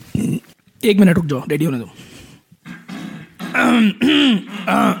एक मिनट रुक जाओ, रेडी होने दो.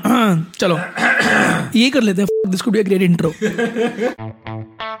 चलो ये कर लेते हैं. This could be a great intro.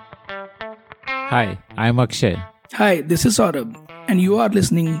 Hi, I'm Akshay. Hi, this is Saurabh, and you are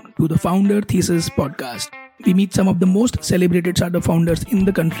listening to the Founder Thesis podcast. We meet some of the most celebrated startup founders in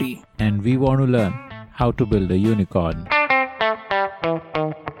the country. And we want to learn how to build a unicorn.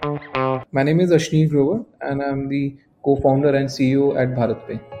 My name is Ashneer, and I'm the co-founder and CEO at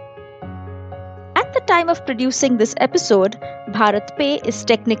BharatPe. At the time of producing this episode, BharatPe is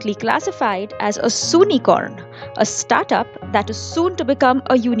technically classified as a Soonicorn, a startup that is soon to become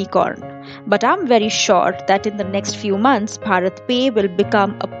a unicorn. But I'm very sure that in the next few months, BharatPe will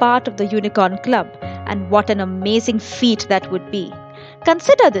become a part of the Unicorn Club, and what an amazing feat that would be.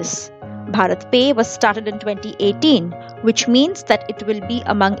 Consider this. BharatPe was started in 2018, which means that it will be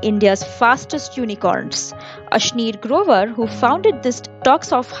among India's fastest unicorns. Ashneer Grover, who founded this,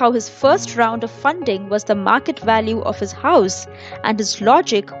 talks of how his first round of funding was the market value of his house, and his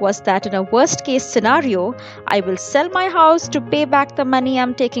logic was that in a worst-case scenario, I will sell my house to pay back the money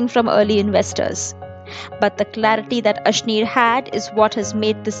I'm taking from early investors. But the clarity that Ashneer had is what has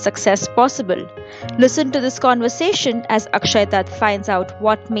made this success possible. Listen to this conversation as Akshay Dutt finds out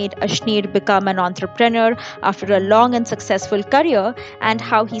what made Ashneer become an entrepreneur after a long and successful career, and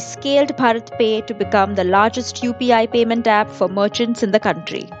how he scaled BharatPe to become the largest UPI payment app for merchants in the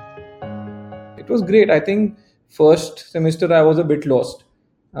country. It was great. I think first semester I was a bit lost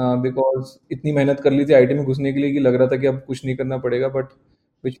because इतनी मेहनत कर ली थी IT में घुसने के लिए कि लग रहा था कि अब कुछ नहीं करना पड़ेगा, but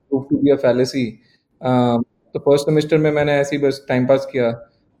which proved to be a fallacy. तो फर्स्ट सेमेस्टर में मैंने ऐसे ही बस टाइम पास किया.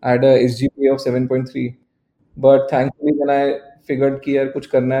 I had a SGPA of 7.3, but thankfully when I figured कि यार कुछ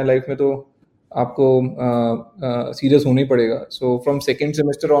करना है लाइफ में तो आपको सीरियस होना ही पड़ेगा. So from second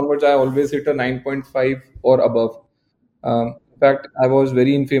semester onwards I always hit a 9.5 or above. In fact, I was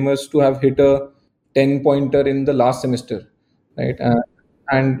very infamous to have hit a 10-pointer in the last semester, right?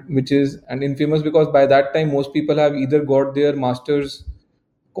 And which is and infamous because by that time most people have either got their master's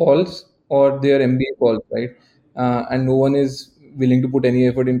calls or their MBA calls, right? And no one is willing to put any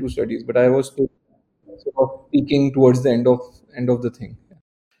effort into studies. But I was still sort of peaking towards the end of the thing.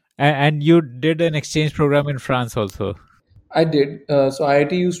 And you did an exchange program in France also. I did. So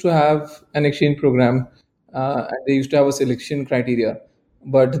IIT used to have an exchange program, and they used to have a selection criteria.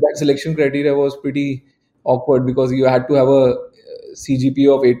 But that selection criteria was pretty awkward because you had to have a CGPA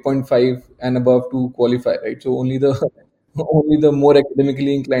of 8.5 and above to qualify, right? So only the only the more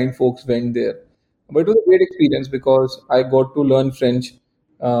academically inclined folks went there. But it was a great experience because I got to learn French.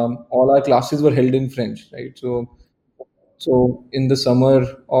 All our classes were held in French, right? So in the summer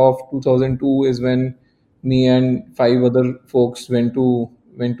of 2002 is when me and five other folks went to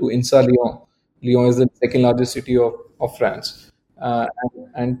INSA Lyon. Lyon is the second largest city of France.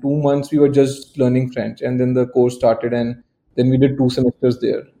 And 2 months we were just learning French, and then the course started, and then we did 2 semesters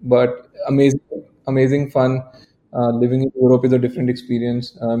there. But amazing fun. Living in Europe is a different experience.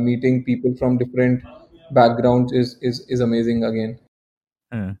 Meeting people from different backgrounds is amazing again.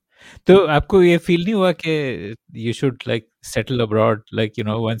 हाँ. तो आपको ये feel नहीं हुआ कि you should like settle abroad, like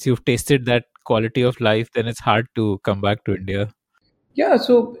once you've tasted that quality of life, then it's hard to come back to India? Yeah,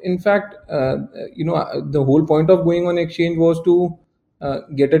 so in fact, the whole point of going on exchange was to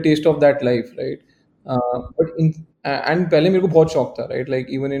get a taste of that life, right? But and पहले मेरे को बहुत शौक था, right? Like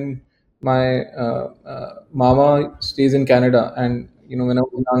even in my mama stays in Canada, and when I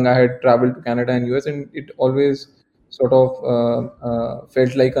was young, I had traveled to Canada and US, and it always sort of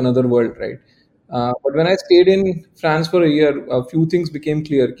felt like another world, right? But when I stayed in France for a year, a few things became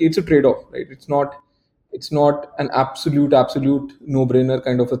clear. It's a trade-off, right? It's not an absolute no-brainer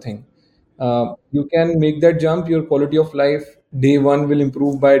kind of a thing. You can make that jump. Your quality of life day one will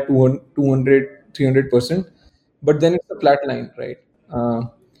improve by 200 300%, but then it's a flat line, right?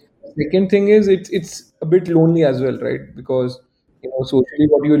 Second thing is it's a bit lonely as well, right? Because socially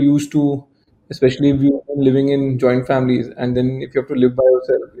what you're used to, especially if you've been living in joint families, and then if you have to live by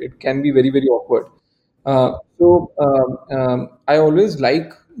yourself, it can be very awkward. I always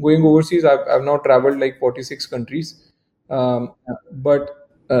like going overseas. I've now traveled like 46 countries, but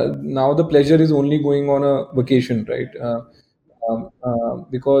now the pleasure is only going on a vacation, right?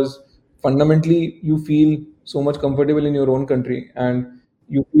 Because fundamentally you feel so much comfortable in your own country, and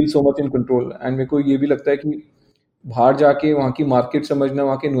you feel so much in control. And मेरे को ये भी लगता है कि बाहर जाके वहाँ की मार्केट समझना,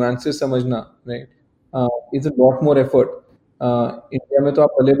 वहाँ के नुआंसेस समझना, right, is a lot more effort. India में तो आप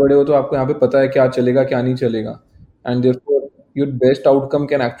पले बड़े हो, तो आपको यहाँ पे पता है क्या चलेगा क्या नहीं चलेगा, and therefore your best outcome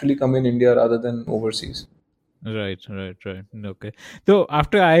can actually come in India rather than overseas. Right, right, right. Okay. So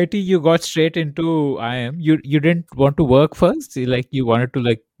after IIT, you got straight into IM. You didn't want to work first. Like you wanted to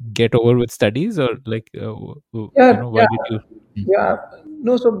like get over with studies, or like Yeah, why yeah, did you? Hmm. yeah.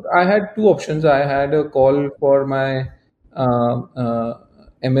 No, so I had two options. I had a call for my um, uh,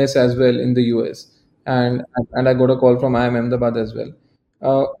 MS as well in the US, and I got a call from IIM Ahmedabad as well.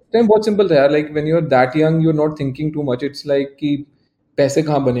 Then बहुत simple था यार. Like when you're that young, you're not thinking too much. It's like कि पैसे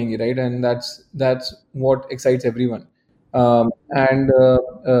कहाँ बनेंगे, right? And that's what excites everyone. And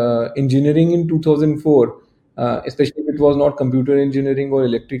engineering in 2004, especially if it was not computer engineering or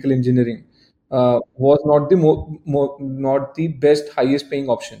electrical engineering, was not the not the best highest paying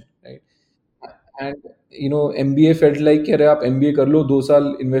option, right? And MBA felt like कि अरे आप MBA कर लो 2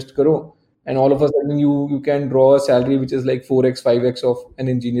 साल invest करो, and all of a sudden you can draw a salary which is like 4x 5x of an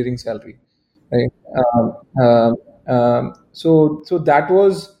engineering salary, right? So that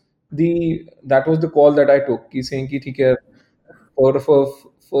was the call that I took, कि saying कि ठीक है, for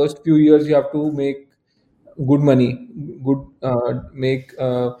first few years you have to make good money, good make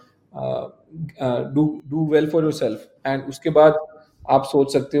uh, do well for yourself, and उसके बाद आप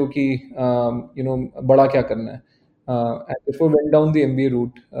सोच सकते हो कि बड़ा क्या करना है. And therefore went down the MBA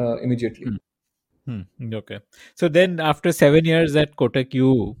route immediately. Hmm. Hmm. Okay. So then, after 7 years at Kotak,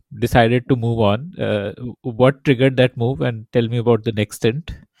 you decided to move on. What triggered that move? And tell me about the next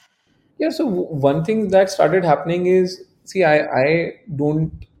stint. Yeah, so one thing that started happening is, see, I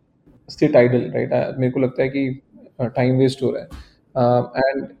don't sit idle, right? मेरे को लगता है कि time waste हो रहा है.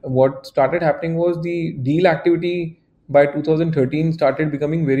 And what started happening was the deal activity by 2013 started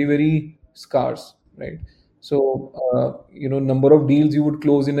becoming very, very scarce, right? So, number of deals you would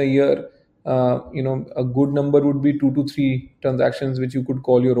close in a year, a good number would be 2 to 3 transactions which you could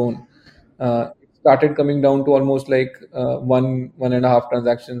call your own. It started coming down to almost like one and a half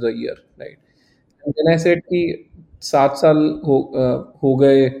transactions a year, right? And then I said कि 7 साल हो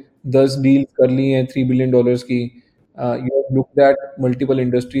गए, 10 deal कर ली हैं $3 billion की. You have looked at multiple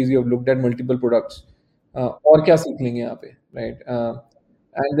industries, you have looked at multiple products. और क्या सीख लेंगे यहाँ पे, right?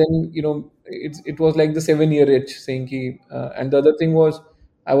 And then it was like the 7 year itch saying कि and the other thing was,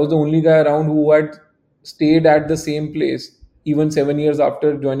 I was the only guy around who had stayed at the same place even 7 years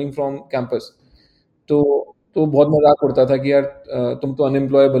after joining from campus. तो बहुत मजाक उड़ता था कि यार तुम तो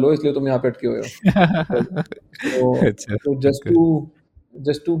अनएम्प्लॉयबल हो इसलिए तुम यहाँ पे अटके हुए हो. So, so, Acha, so okay.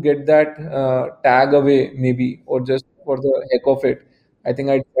 just to get that tag away maybe, or just for the heck of it, I think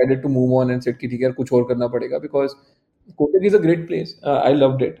I decided to move on and said कि ठीक है यार कुछ और करना पड़ेगा, because Kotak is a great place. I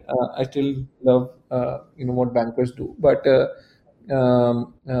loved it. I still love what bankers do, but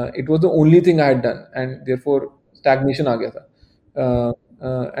it was the only thing I had done, and therefore stagnation आ गया था.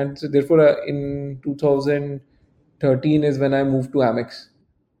 And so therefore in 2013 is when I moved to Amex.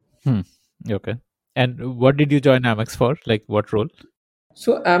 Hmm. Okay. And what did you join Amex for? Like what role?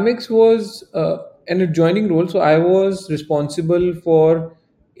 So Amex was an adjoining role. So I was responsible for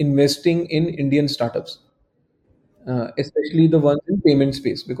investing in Indian startups, especially the ones in payment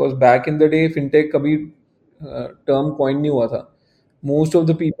space. Because back in the day, fintech कभी term coin नहीं हुआ था. Most of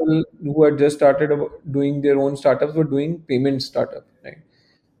the people who had just started doing their own startups were doing payment startup, right?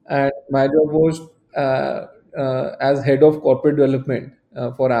 And my job was as head of corporate development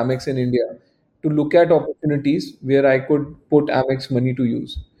for Amex in India, to look at opportunities where I could put Amex money to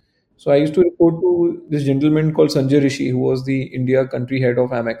use. So I used to report to this gentleman called Sanjay Rishi, who was the India country head of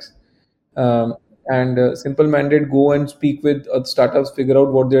Amex. And simple mandate: go and speak with startups, figure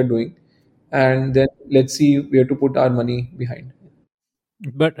out what they're doing, and then let's see where to put our money behind.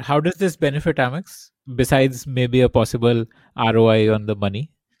 But how does this benefit Amex besides maybe a possible ROI on the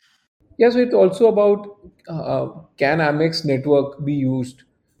money? Yeah, so it's also about, can Amex network be used,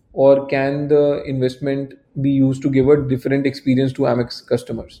 or can the investment be used to give a different experience to Amex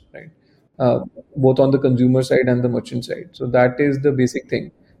customers, right? Both on the consumer side and the merchant side. So that is the basic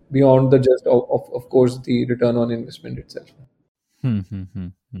thing, beyond the just of course the return on investment itself. Hmm, hmm, hmm,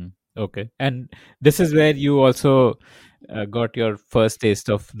 hmm. Okay. And this is where you also got your first taste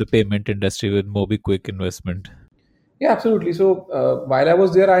of the payment industry with MobiQuick investment. Yeah, absolutely. So while I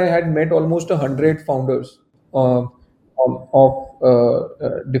was there, I had met almost 100 founders of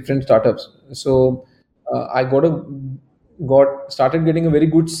different startups. So I got started getting a very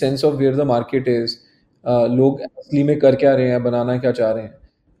good sense of where the market is. लोग असली में कर क्या रहे हैं, बनाना क्या चाह रहे हैं.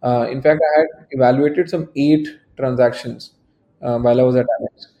 In fact, I had evaluated some 8 transactions while I was at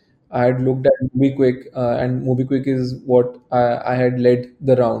Amex. I had looked at MobiQuick, and MobiQuick is what I had led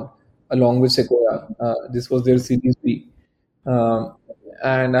the round along with Sequoia. This was their Series B. Um,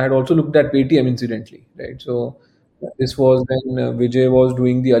 and I had also looked at Paytm incidentally, right? So this was when Vijay was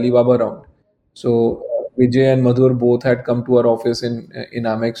doing the Alibaba round. So Vijay and Madhur both had come to our office in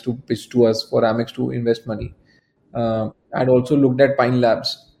Amex to pitch to us for Amex to invest money. I'd also looked at Pine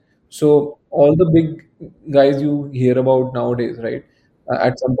Labs. So all the big guys you hear about nowadays, right?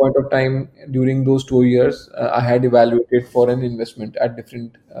 At some point of time during those 2 years, I had evaluated for an investment at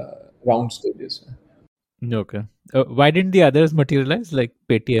different round stages. Okay. Why didn't the others materialize, like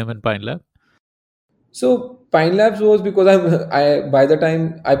Paytm and Pine Lab? So Pine Labs was because I by the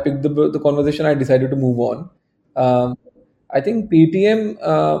time I picked the conversation, I decided to move on. Um, I think PTM,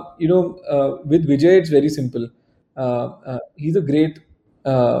 with Vijay, it's very simple. He's a great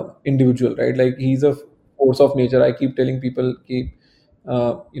individual, right? Like he's a force of nature. I keep telling people,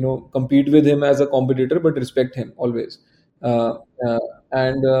 compete with him as a competitor, but respect him always. Uh, uh,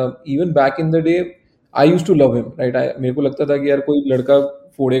 and even back in the day, I used to love him, right? मेरे को लगता था कि यार कोई लड़का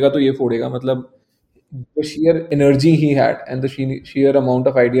फोड़ेगा तो ये फोड़ेगा मतलब the sheer energy he had and the sheer amount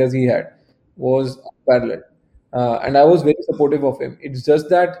of ideas he had was unparalleled. And I was very supportive of him. It's just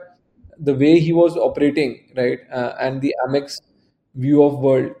that the way he was operating, right, and the Amex view of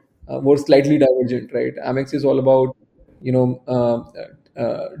world were slightly divergent, right? Amex is all about,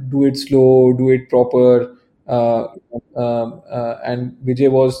 do it slow, do it proper, and Vijay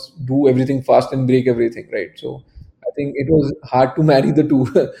was do everything fast and break everything, right? So I think it was hard to marry the two.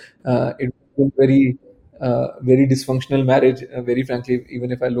 It was very dysfunctional marriage, very frankly,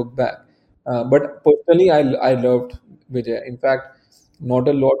 even if I look back. But personally, I loved Vijay. In fact, not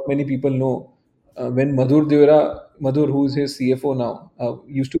a lot many people know when Madhur, who is his CFO now,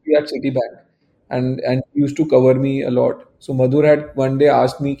 used to be at Citibank and used to cover me a lot. So Madhur had one day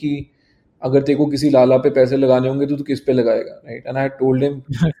asked me कि अगर तेरे को किसी लाला पे पैसे लगाने होंगे तो तू किस पे लगाएगा, right? And I had told him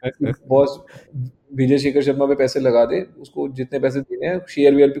कि बॉस विजय शेखर शर्मा पे पैसे लगा दे, उसको जितने पैसे देने हैं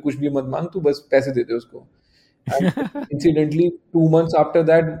शेयर वेयर पे कुछ भी मत मांग, तू बस पैसे दे दे उसको. And incidentally, 2 months after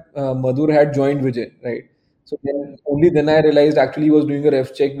that, Madhur had joined Vijay, right? So then only then I realized actually he was doing a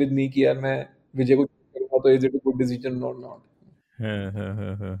ref check with me कि यार मैं विजय को करूंगा तो is it a good decision or not?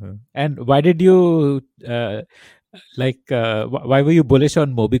 And why did you why were you bullish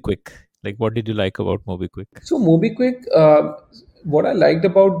on MobiQuick? Like, what did you like about MobiQuick? So MobiQuick, what I liked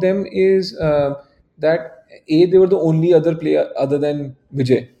about them is that they were the only other player other than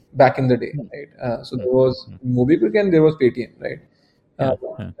Vijay back in the day, Hmm, right? So hmm, there was hmm. MobiQuick and there was Paytm, right? Uh,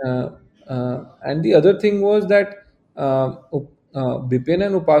 Yeah, yeah. and the other thing was that Bipin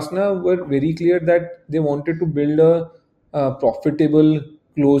and Upasna were very clear that they wanted to build a profitable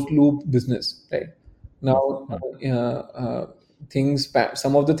closed loop business, right? Hmm, Now, hmm,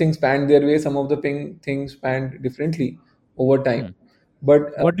 some of the things panned their way, some of the things panned differently over time. hmm.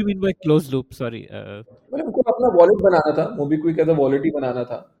 But What do you mean by closed loop? Sorry. मतलब उनको अपना wallet बनाना था, MobiKwik as a wallet ही बनाना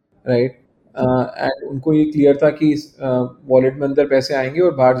था, right? And उनको ये क्लियर था कि वॉलेट में अंदर पैसे आएंगे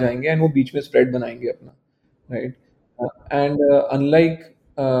और बाहर जाएंगे एंड वो बीच में स्प्रेड बनाएंगे अपना, right? And unlike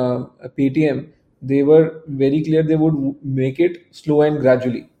Paytm, they were very clear they would make it slow and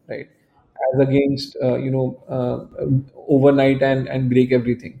gradually, right? As against overnight and break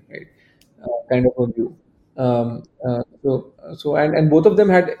everything, right? Kind of a view. And both of them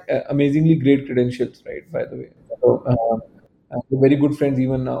had amazingly great credentials, right? By the way, so they're very good friends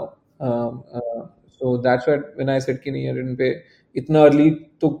even now. So that's why when I said कि नहीं यार इन पे इतना early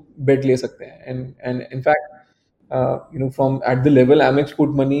तो bet ले सकते हैं, and in fact, from at the level Amex put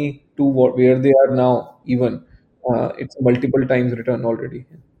money to where they are now, even it's multiple times return already.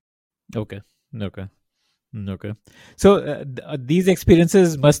 Okay. Okay. Okay. So these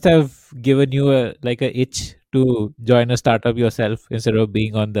experiences must have given you a itch to join a startup yourself instead of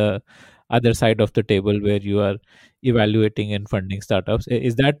being on the other side of the table where you are evaluating and funding startups.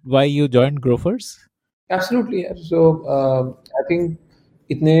 Is that why you joined Growers? Absolutely यार. So I think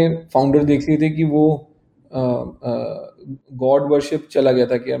इतने founder देख लिए थे कि वो God worship चला गया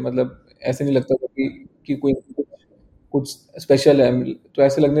था कि यार मतलब ऐसे नहीं लगता था कि कोई कुछ कुछ स्पेशल है. तो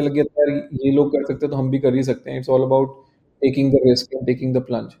ऐसे लगने लग गया था यार ये लोग कर सकते हैं तो हम भी कर ही सकते हैं. It's all about taking the risk and taking the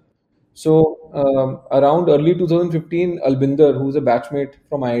plunge. So around early 2015, Albinder, who's a batchmate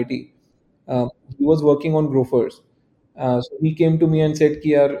from IIT, he was working on Grofers. So he came to me and said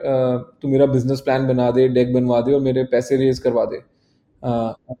कि यार तू मेरा business plan बना दे, deck बनवा दे और मेरे पैसे raise करवा दे.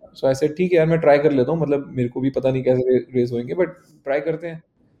 सो आई सेड ठीक है यार मैं ट्राई कर लेता हूँ, मतलब मेरे को भी पता नहीं कैसे रेज होंगे बट ट्राई करते हैं.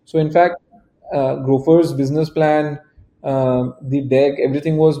 So in fact Grofers business plan, the deck,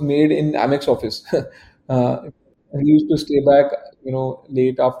 everything was made in Amex office. We used to stay back,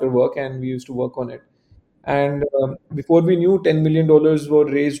 late after work, and we used to work on it. And before we knew, $10 million were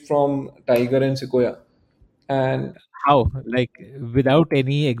raised from Tiger and Sequoia. And How? Like, without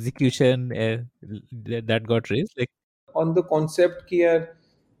any execution, that got raised? Like, on the concept कि यार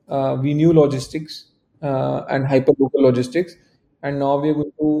we knew logistics, and hyper local logistics. And now we are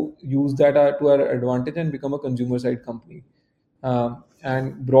going to use that to our advantage and become a consumer side company.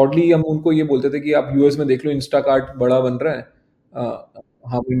 And broadly हम उनको ये बोलते थे कि आप US में देख लो, इंस्टाकार्ट बड़ा बन रहा है,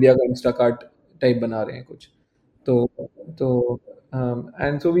 हम इंडिया का इंस्टाकार्ट टाइप बना रहे हैं कुछ. तो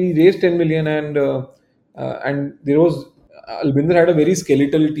and so we raised 10 million, and there was Albinder had a very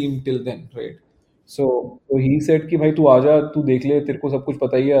skeletal team till then, right? So he said कि भाई तू आजा, तू देख ले, तेरे को सब कुछ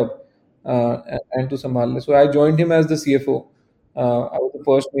पता ही है अब, and तू संभाल ले. So I joined him as the CFO. I was the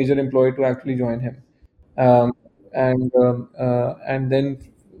first major employee to actually join him. Um, and then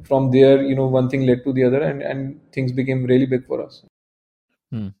from there, one thing led to the other, and things became really big for us.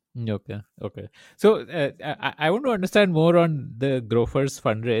 Okay. Okay. So I want to understand more on the Grofers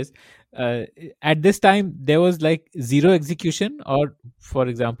fundraise. At this time, there was like zero execution, or for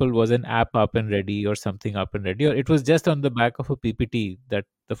example, was an app up and ready or something up and ready, or it was just on the back of a PPT that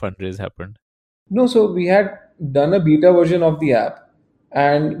the fundraise happened? No, so we had done a beta version of the app,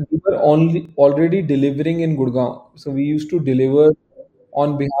 and we were only already delivering in Gurgaon. So we used to deliver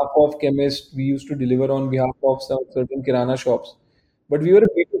on behalf of chemists. We used to deliver on behalf of some certain kirana shops. But we were a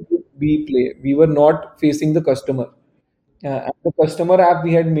B2B play. We were not facing the customer. And the customer app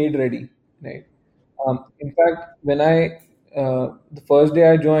we had made ready, right? In fact, when the first day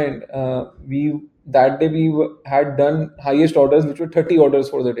I joined, we that day had done highest orders, which were 30 orders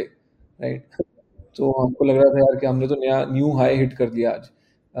for the day, right? तो हमको लग रहा था यार कि हमने तो नया न्यू हाई हिट कर दिया आज.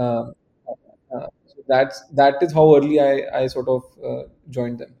 So that is how early I sort of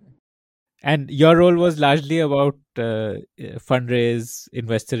joined them. And your role was largely about fundraise,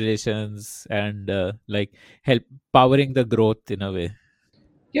 investor relations, and like help powering the growth in a way.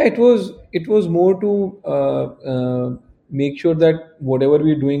 Yeah, it was more to make sure that whatever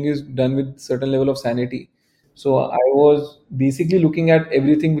we're doing is done with certain level of sanity. So I was basically looking at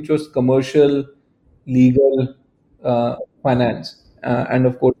everything which was commercial, legal, finance, and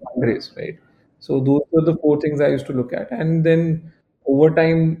of course fundraise, right? So those were the four things I used to look at, and then over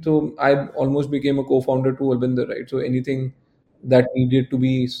time, so I almost became a co-founder to Albinder, right? So anything that needed to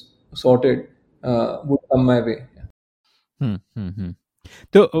be sorted would come my way. Hmm, hmm, hmm.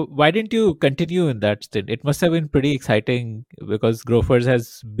 So, why didn't you continue in that stint? It must have been pretty exciting because Grofers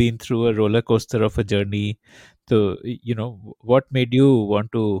has been through a roller coaster of a journey. So, what made you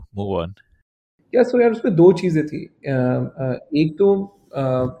want to move on? या सो यार उसमें दो चीज़ें थी. एक तो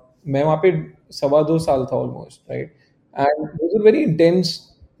मैं वहाँ पे 2.25 साल था almost, right? And those were very intense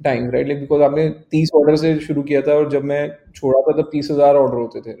time, right? Like because आपने 30 ऑर्डर से शुरू किया था, और जब मैं छोड़ा था तब 30,000 ऑर्डर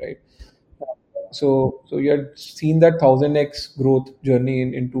होते थे, right? So you had seen that 1000x growth journey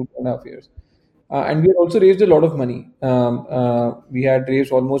in 2.5 years. And we had also raised a lot of money. We had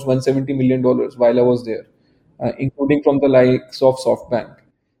raised almost $170 million while I was there, including from the likes of SoftBank.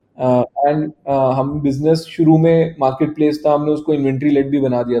 And हम business शुरू में market place था, हमने उसको inventory late भी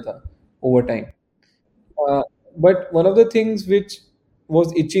बना दिया था over time. But one of the things which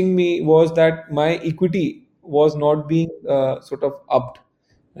was itching me was that my equity was not being sort of upped,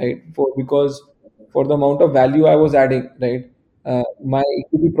 right? Because for the amount of value I was adding, right, my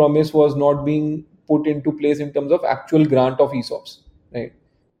equity promise was not being put into place in terms of actual grant of ESOPs, right?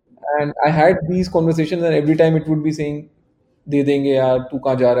 And I had these conversations, and every time it would be saying, "दे देंगे यार, तू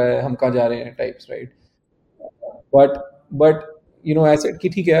कहाँ जा रहा है, हम कहाँ जा रहे हैं," types, right? But I said कि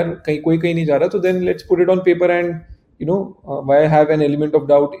ठीक है यार, कहीं कोई कहीं नहीं जा रहा, तो then let's put it on paper, and why have an element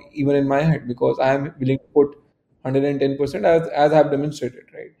of doubt even in my head, because I am willing to put 110% as I have demonstrated,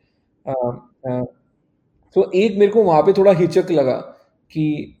 right? Um, uh, तो एक मेरे को वहाँ पे थोड़ा हिचक लगा कि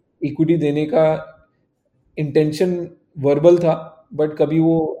इक्विटी देने का इंटेंशन वर्बल था, बट कभी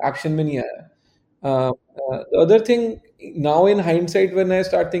वो एक्शन में नहीं आया. Other thing now in hindsight when I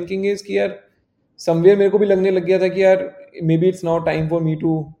start thinking is कि यार समवेयर मेरे को भी लगने लग गया था कि यार maybe it's now time for me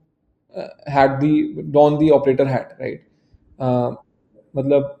to had the don the operator hat, right?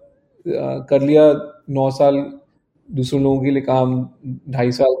 मतलब कर लिया 9 साल दूसरों लोगों के लिए काम,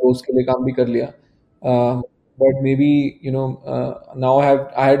 2.5 साल दोस्त के लिए काम भी कर लिया, but maybe now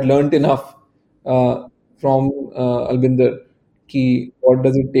I had learned enough from Albinder ki what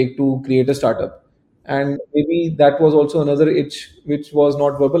does it take to create a startup, and maybe that was also another itch which was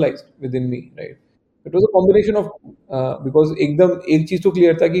not verbalized within me, right? It was a combination of because एकदम एक चीज तो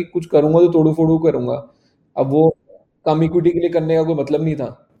clear था कि कुछ करूंगा तो तोड़ू फोड़ू करूंगा. अब वो कम इक्विटी के लिए करने का कोई मतलब नहीं था,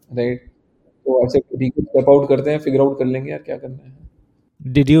 राइट? तो ऐसे ठीक है, स्टेप आउट करते हैं, फिगर आउट कर लेंगे यार क्या करना है.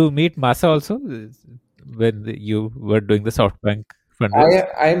 Did you meet Masa also when you were doing the SoftBank fundraise?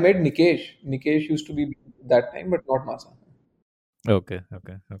 I met Nikesh. Nikesh used to be that time, but not Masa. Okay,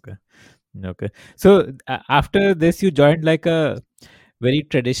 okay, okay, okay. So after this, you joined like a very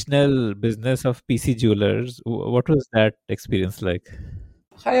traditional business of PC jewelers. What was that experience like?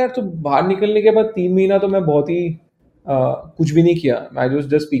 हाँ यार, तो बाहर निकलने के बाद 3 महीना तो मैं बहुत ही कुछ भी नहीं किया। I was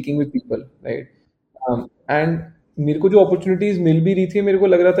just speaking with people, right? And मेरे को जो अपॉर्चुनिटीज मिल भी रही थी, मेरे को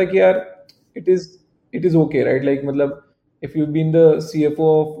लग रहा था कि यार it is it is okay, right? Like मतलब if you been the CFO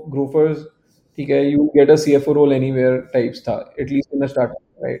of Grofers, ठीक है, you get a CFO role anywhere types था, at least in a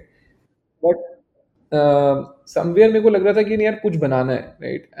startup, right? But somewhere मेरे को लग रहा था कि नहीं यार, कुछ बनाना है,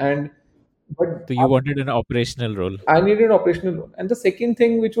 right? And but So you wanted an operational role. I needed operational role. And the second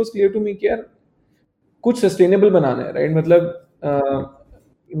thing which was clear to me कि यार कुछ सस्टेनेबल बनाना है, राइट? मतलब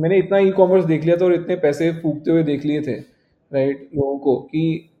मैंने इतना ई कॉमर्स देख लिया था और इतने पैसे फूकते हुए देख लिए थे, राइट, लोगों को,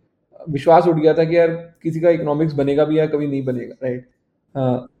 कि विश्वास उठ गया था कि यार किसी का इकोनॉमिक्स बनेगा भी या कभी नहीं बनेगा, राइट?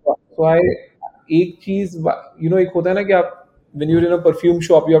 सो आई एक चीज, एक होता है ना कि आप when you are in a perfume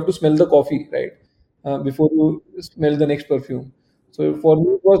shop, you have to smell the coffee, right, before you smell the next perfume. So for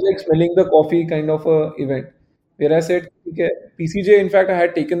me, it was like smelling the coffee kind of a event where I said, okay, PCJ, in fact, I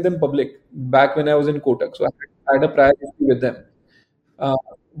had taken them public back when I was in Kotak. So I had a prior history with them.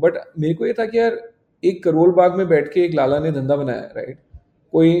 But मेरे को ये था कि यार एक करोल बाग में बैठ के एक लाला ने धंधा बनाया, राइट?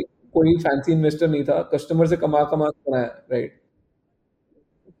 कोई कोई फैंसी इन्वेस्टर नहीं था, कस्टमर से कमा कमा के बनाया, राइट?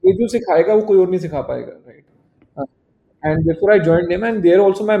 ये जो सिखाएगा वो कोई और नहीं सिखा पाएगा, right? And therefore I joined them, and there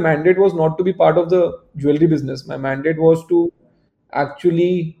also my mandate was not to be part of the jewelry business. My mandate was to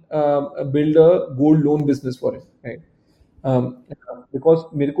actually build a gold loan business for him, right? Because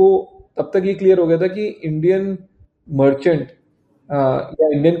मेरे को तब तक ये clear हो गया था कि Indian merchant या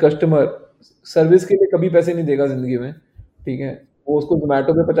इंडियन कस्टमर सर्विस के लिए कभी पैसे नहीं देगा जिंदगी में, ठीक है? वो उसको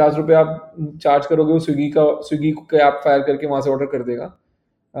जोमेटो पे 50 रुपये आप चार्ज करोगे, वो स्विगी को ऐप फायर करके वहां से ऑर्डर कर देगा,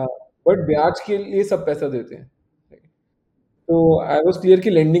 बट ब्याज के लिए सब पैसा देते हैं, right? तो आई वाज क्लियर कि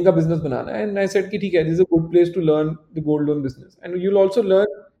लेंडिंग का बिजनेस बनाना है, एंड आई सेड कि ठीक है, this is a good place to learn the gold loan business, and you will also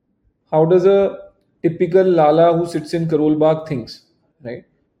learn how does a typical lala who sits in Karol Bagh thinks, right?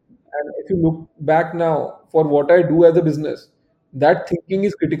 And if you look back now for what I do as a business, that thinking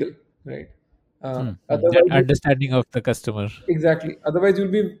is critical, right? That Otherwise, understanding of the customer. exactly. Otherwise,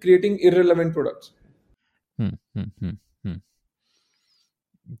 you'll be creating irrelevant products. Hmm, hmm, hmm, hmm.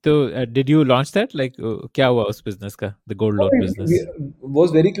 So did you launch that? Like, क्या हुआ उस business का, the gold loan business?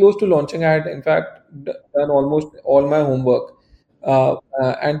 Was very close to launching. I had, in fact, done almost all my homework,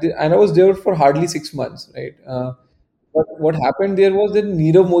 and I was there for hardly 6 months, right? But what happened there was that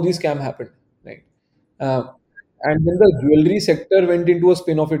Nirav Modi scam happened, right? Uh, and then the jewelry sector went into a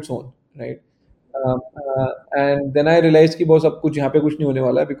spin of its own, right? Uh, and then I realized कि बहुत सब कुछ यहाँ पे कुछ नहीं होने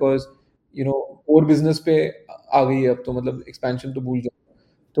वाला है, because core business पे आ गई है अब, तो मतलब expansion तो भूल जाओ.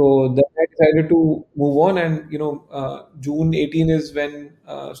 So then I decided to move on, and June 18 is when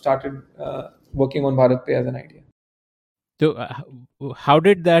started working on BharatPe as an idea. So how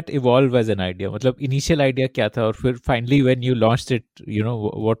did that evolve as an idea? मतलब initial idea क्या था, और फिर finally when you launched it,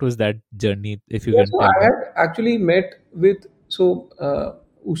 what was that journey, if you Yeah, can so tell I me? had actually met with,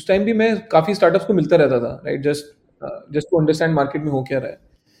 उस time भी मैं काफी startups को मिलता रहता था, राइट? जस्ट टू अंडरस्टैंड मार्केट में हो क्या रहा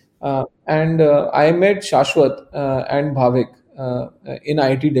है. And I met Shashwat and Bhavik in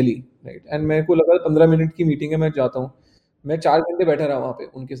IIT Delhi, right? And मेरे को लगा 15 मिनट की मीटिंग है, मैं जाता हूँ. मैं 4 घंटे बैठा रहा वहाँ पे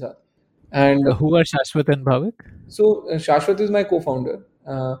उनके साथ. And Who are Shashwat and Bhavik? so Shashwat is my co-founder,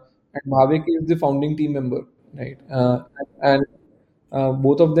 and Bhavik is the founding team member, right? And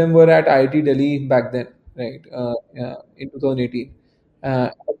both of them were at IIT Delhi back then, right? In 2018.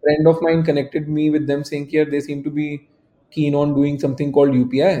 A friend of mine connected me with them, saying that they seem to be keen on doing something called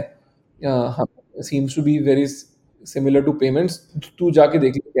UPI. Seems to be very similar to payments. तू जाके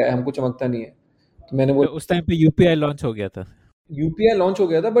देख ले क्या है, हमको चमकता नहीं है. तो मैंने तो बोला उस टाइम पे UPI लॉन्च हो गया था. यूपीआई लॉन्च हो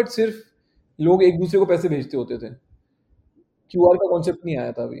गया था, बट सिर्फ लोग एक दूसरे को पैसे भेजते होते थे. क्यूआर का कॉन्सेप्ट नहीं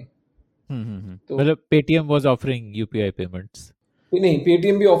आया था अभी. तो मतलब Paytm was offering UPI payments. नहीं,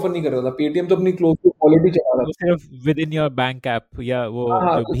 पेटीएम भी ऑफर नहीं कर रहा था. पेटीएम तो अपनी क्लोज टू क्वालिटी चला रहा वो था. सिर्फ within your bank app या वो हाँ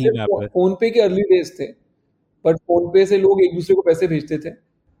हाँ, जो तो भीम सिर्फ ऐप है. फोन पे के अर्ली डेज थे, बट फोन पे से लोग एक दूसरे को पैसे भेजते थे,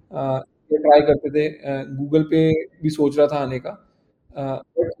 ये ट्राई करते थे. गूगल पे भी सोच रहा था आने का,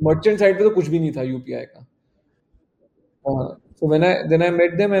 बट मर्चेंट साइड पे तो कुछ भी नहीं था यूपीआई का. सो when I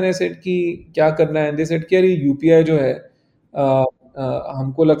met them and I said कि क्या करना है, दे सेड कि यार ये यूपीआई जो है,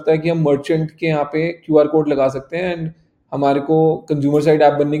 हमको लगता है कि हम मर्चेंट के यहाँ पे क्यूआर कोड लगा सकते हैं, एंड हमारे को कंज्यूमर साइड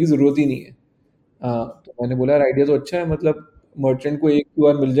ऐप बनने की जरूरत ही नहीं है. तो मैंने बोला यार आइडिया तो अच्छा है, मतलब मर्चेंट को एक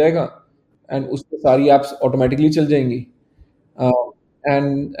क्यूआर मिल जाएगा एंड उस पे सारी एप्स ऑटोमेटिकली चल जाएंगी.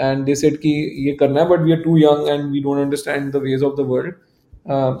 एंड दे सेड कि ये करना है, but we are too young and we don't understand the ways of the world.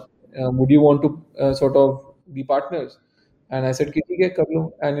 Would you want to sort of be partners? And I said कि ठीक है, कर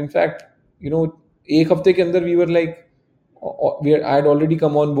लो. एंड इनफैक्ट एक हफ्ते के अंदर we were like I had already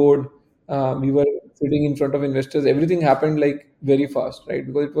come on board. We were sitting in front of investors. Everything happened like very fast, right?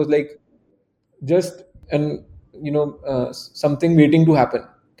 Because it was like just an something waiting to happen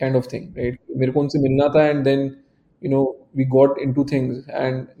kind of thing, right? मेरे को उनसे मिलना था, and then we got into things,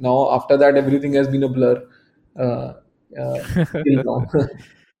 and now after that everything has been a blur uh, till now.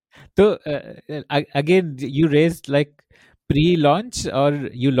 So again, you raised like pre-launch, or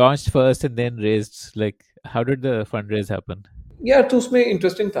you launched first and then raised? Like, how did the fundraise happen? यार तो उसमें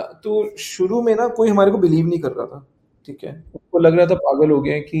interesting था, तो शुरू में ना कोई हमारे को बिलीव नहीं कर रहा था, ठीक है, उसको लग रहा था पागल हो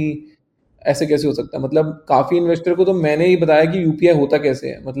गए हैं कि ऐसे कैसे हो सकता है, मतलब काफी इन्वेस्टर को तो मैंने ही बताया कि यूपीआई होता कैसे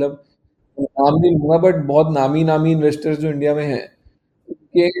है, मतलब नाम नहीं लूंगा बट बहुत नामी नामी इन्वेस्टर्स जो इंडिया में हैं,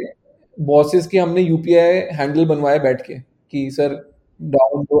 के बॉसेस के हमने यूपीआई हैंडल बनवाए बैठ के कि सर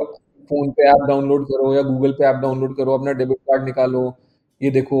डाउनलोड, फोन पे ऐप डाउनलोड करो या गूगल पे ऐप डाउनलोड करो, अपना डेबिट कार्ड निकालो,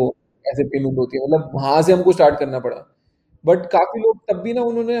 ये देखो ऐसे पेमेंट होती है, मतलब वहां से हमको स्टार्ट करना पड़ा। बट काफी लोग तब भी ना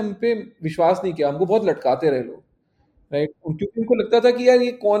उन्होंने हम पे विश्वास नहीं किया, हमको बहुत लटकाते रहे लोग, राइट, क्योंकि उनको लगता था कि यार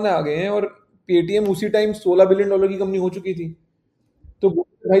ये कौन आ गए हैं, और पेटीएम उसी टाइम $16 बिलियन की कंपनी हो चुकी थी, तो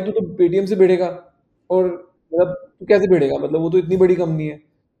भाई तू तो पेटीएम से भिड़ेगा, और मतलब तू कैसे भिड़ेगा, मतलब वो तो इतनी बड़ी कंपनी है।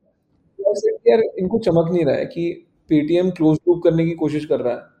 तो ऐसे कि यार इनको चमक नहीं रहा है कि पेटीएम क्लोज लूप करने की कोशिश कर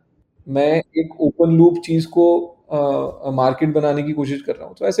रहा है, मैं एक ओपन लूप चीज को मार्केट बनाने की कोशिश कर रहा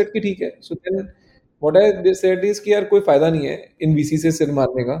हूँ, तो ऐसे कि ठीक है, so then what I said is कि यार कोई फायदा नहीं है इन वीसी से सिर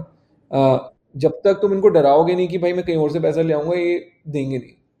मारने का, जब तक तुम इनको डराओगे नहीं कि भाई मैं कहीं और से पैसा ले आऊंगा, ये देंगे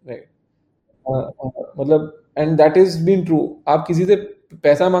नहीं, राइट। मतलब and that is been true, आप किसी से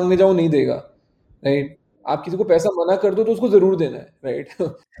पैसा मांगने जाओ नहीं देगा, राइट, आप किसी को पैसा मना कर दो तो उसको जरूर देना है, राइट।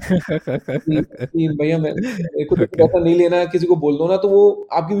 कि भैया मैं मेरे को तो Okay. पैसा नहीं लेना है, किसी को बोल दो ना, तो वो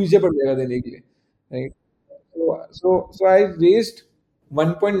आपके पीछे पड़ जाएगा देने के लिए, right. So I raised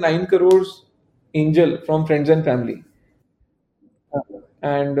 1.9 crores angel from friends and family,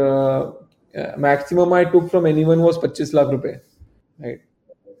 and maximum I took from anyone was 25 lakh रुपए, right.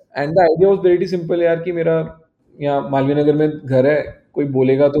 And the idea was very simple यार, कि मेरा यहाँ मालवीय नगर में घर है, कोई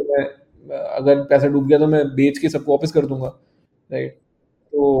बोलेगा तो मैं अगर पैसा डूब गया तो मैं बेच के सबको वापस कर दूंगा, राइट।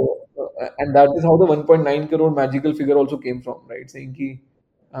 तो and that is how the 1.9 crore magical figure also came from, right, saying कि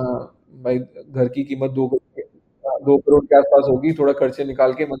भाई घर की कीमत 2 करोड़ के आसपास होगी, थोड़ा खर्चे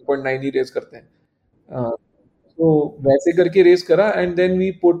निकाल के 1.9 ही रेज करते हैं। तो वैसे करके रेस करा, and then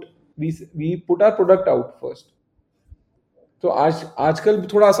we put our product out first. तो आजकल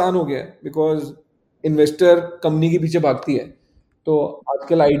थोड़ा आसान हो गया है, बिकॉज इन्वेस्टर कंपनी के पीछे भागती है, तो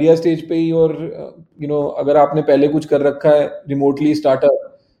आजकल आइडिया स्टेज पे ही, और अगर आपने पहले कुछ कर रखा है रिमोटली स्टार्टअप,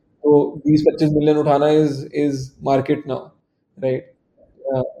 तो 20-25 मिलियन उठाना is market now, right.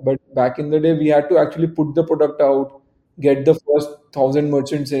 But back in the day we had to actually put the product out, get the first 1,000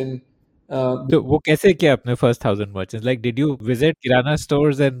 merchants in. So वो कैसे किया आपने first 1,000 merchants? Like, did you visit kirana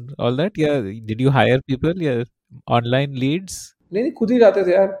stores and all that? Yeah, did you hire people? Yeah, online leads? नहीं नहीं, खुद ही जाते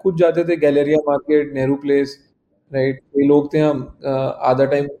थे यार, खुद जाते थे Galleria market, Nehru Place, right, कई लोग थे, हम आधा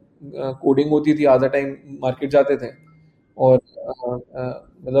टाइम कोडिंग होती थी, आधा टाइम मार्केट जाते थे, और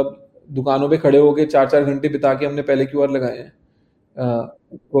मतलब दुकानों पे खड़े होके 4-4 घंटे बिता के हमने पहले क्यूआर लगाए हैं,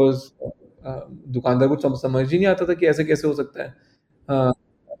 बिकॉज दुकानदार को समझ ही नहीं आता था कि ऐसे कैसे हो सकता है।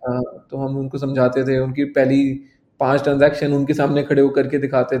 तो हम उनको समझाते थे, उनकी पहली 5 ट्रांजैक्शन उनके सामने खड़े होकर के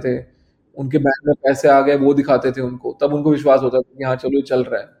दिखाते थे, उनके बैंक में पैसे आ गए वो दिखाते थे उनको, तब उनको विश्वास होता था कि हाँ चलो ये चल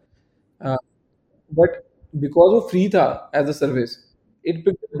रहा है। बट बिकॉज वो फ्री था as a service, it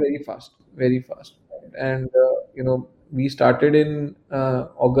picked very fast, and we started in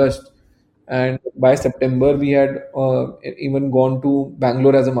August, and by September we had even gone to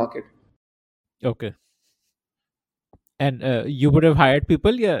Bangalore as a market. Okay. And you would have hired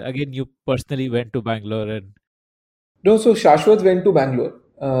people? Yeah, again, you personally went to Bangalore and No, so Shashwat went to Bangalore.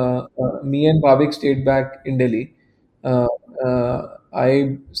 Me and Bhavik stayed back in Delhi. Uh,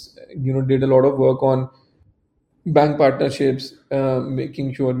 I, did a lot of work on bank partnerships,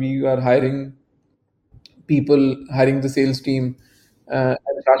 making sure we are hiring people, hiring the sales team. And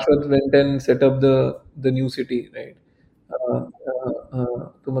Shashwat went and set up the new city, right?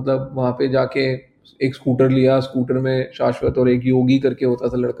 तो मतलब वहाँ पे जाके एक scooter लिया, scooter में शाश्वत और एक योगी करके होता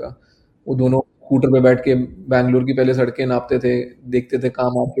था लड़का, वो दोनों स्कूटर पे बैठ के बैंगलोर की पहले सड़कें नापते थे, देखते थे कहाँ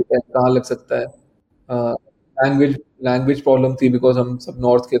मार्केट है, कहाँ लग सकता है। लैंग्वेज लैंग्वेज प्रॉब्लम थी, बिकॉज हम सब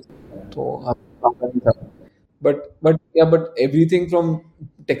नॉर्थ के थे, तो हम आता नहीं था, but everything from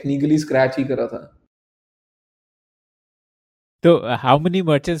technically scratch ही करा था। so how many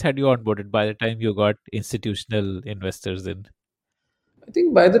merchants had you onboarded by the time you got institutional investors in? I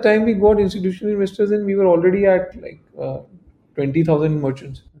think by the time we got institutional investors in, we were already at like 20,000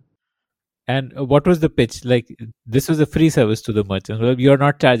 merchants. And what was the pitch? Like, this was a free service to the merchants. Well, you're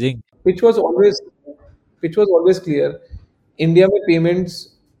not charging. which was always which was always clear. India में payments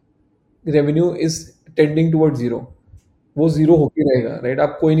revenue is tending toward zero. वो zero होके रहेगा, right?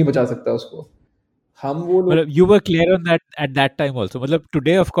 आप कोई नहीं बचा सकता उसको. हम वो लोग. मतलब you were clear on that at that time also. मतलब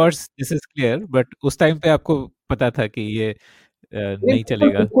today of course this is clear, but उस time पे आपको पता था कि ये नहीं, नहीं बिल्कुल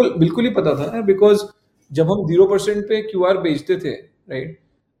चलेगा. बिल्कुल बिल्कुल ही पता था, बिकॉज जब हम 0% पे क्यूआर बेचते थे, राइट,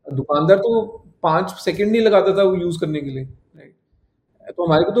 दुकानदार तो 5 सेकंड नहीं लगाता था वो यूज करने के लिए, राइट. तो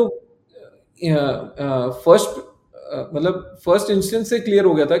हमारे को तो फर्स्ट मतलब फर्स्ट इंस्टेंस से क्लियर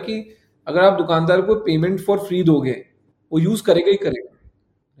हो गया था कि अगर आप दुकानदार को पेमेंट फॉर फ्री दोगे, वो यूज करेगा ही करेगा,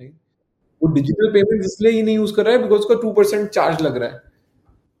 राइट. वो डिजिटल पेमेंट इसलिए ही नहीं यूज कर रहा है बिकॉज उसका 2% चार्ज लग रहा है.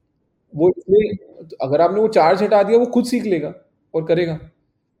 वो इसलिए, अगर आपने वो चार्ज हटा दिया वो खुद सीख लेगा और करेगा.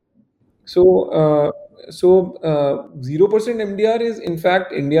 So, so 0% MDR is in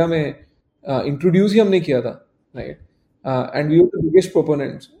fact India में introduce ही हमने किया था, right? And we were the biggest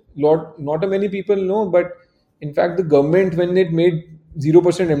proponents. Not many people know, but in fact the government when it made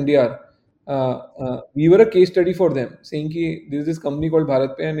 0% MDR, we were a case study for them, saying कि there is this company called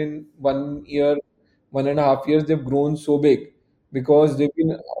BharatPe, and in 1 year, 1.5 years, they've grown so big because they've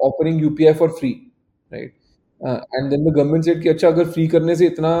been offering UPI for free, right? And then the government said कि अच्छा, अगर free करने से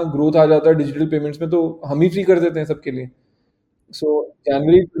इतना growth आ जाता है digital payments में, तो हम ही फ्री कर देते हैं सबके लिए. सो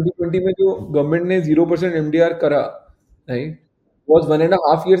जनवरी 2020 में जो गवर्नमेंट ने 0% एमडीआर करा, right, was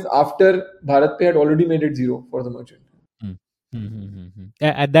 1.5 years after BharatPe had already made it zero for the merchant.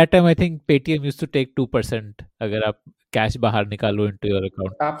 At that time, I think Paytm used to take 2% अगर आप cash बाहर निकालो into your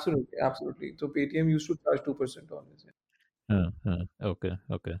account. Absolutely, absolutely. So Paytm used to charge 2% on this. Okay.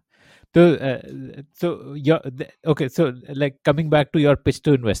 So okay. So like coming back to your pitch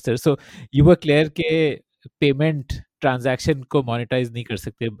to investors, so you were clear के payment transaction को monetize नहीं कर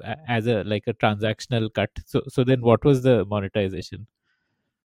सकते as a like a transactional cut. So then what was the monetization?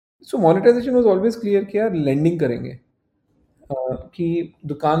 So monetization was always clear कि यार lending करेंगे, कि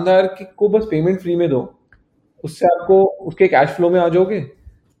दुकानदार को बस पेमेंट फ्री में दो, उससे आपको उसके कैश फ्लो में आ जाओगे,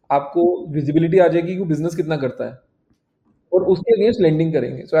 आपको विजिबिलिटी आ जाएगी कि वो बिजनेस कितना करता है, और उसके अगेंस्ट लेंडिंग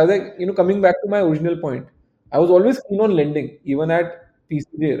करेंगे. So as I coming back to my original point, I was always keen on lending even at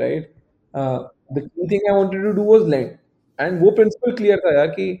पीसीजे, right. The key thing I wanted to do was land, and वो principal clear था यार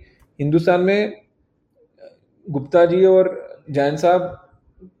कि हिंदुस्तान में गुप्ता जी और जैन साहब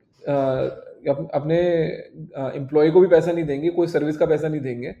अपने employ को भी पैसा नहीं देंगे, कोई सर्विस का पैसा नहीं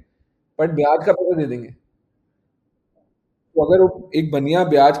देंगे, बट ब्याज का पैसा दे देंगे. तो अगर एक बनिया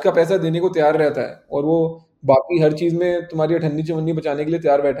ब्याज का पैसा देने को तैयार रहता है और वो बाकी हर चीज में तुम्हारी अठन्नी चवन्नी बचाने के लिए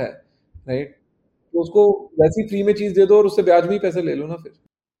तैयार बैठा है, राइट, तो उसको वैसी फ्री में चीज दे दो और उससे ब्याज में ही पैसा ले लो ना फिर.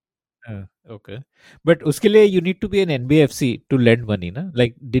 Okay, but उसके लिए you need to be an NBFC to lend money, ना?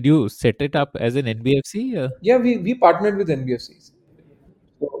 Like, did you set it up as an NBFC? Yeah, we partnered with NBFCs.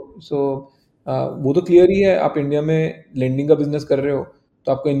 So वो तो क्लियर ही है, आप इंडिया में लेंडिंग का बिजनेस कर रहे हो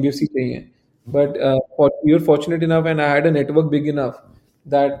तो आपको एनबीएफसी चाहिए. But we were fortunate enough, and I had a network big enough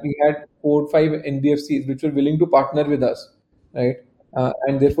that we had 4 or 5 NBFCs which were willing to partner with us, right?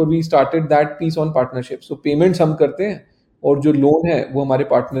 And therefore we started that piece on partnership. So payments हम करते हैं और जो loan है वो हमारे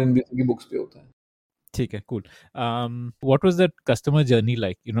partner NBFC की books पे होता है. ठीक है, cool. What was that customer journey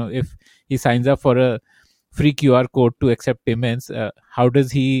like? You know, if he signs up for a free QR code to accept payments, how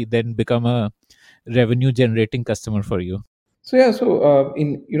does he then become a revenue generating customer for you? So yeah, so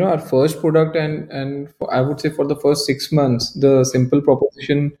in our first product, and I would say for the first 6 months, the simple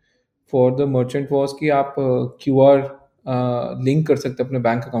proposition for the merchant was कि आप QR link कर सकते अपने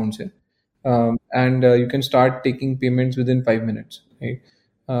bank account से, and you can start taking payments within 5 minutes, right?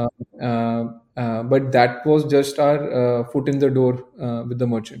 But that was just our foot in the door with the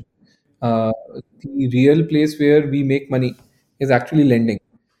merchant. The real place where we make money is actually lending.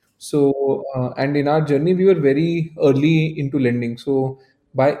 So, and in our journey, we were very early into lending. So,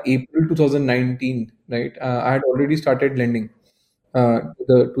 by April 2019, right, I had already started lending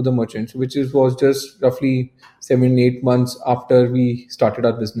to the merchants, which was just roughly 7 8 months after we started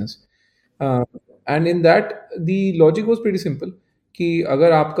our business. And in that, the logic was pretty simple कि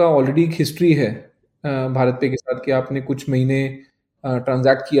अगर आपका already एक history है BharatPe के साथ कि आपने कुछ महीने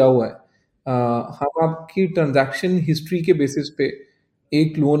ट्रांजैक्ट किया हुआ है, हम आपकी ट्रांजैक्शन हिस्ट्री के बेसिस पे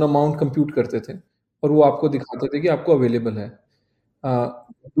एक लोन अमाउंट कंप्यूट करते थे और वो आपको दिखाते थे कि आपको अवेलेबल है.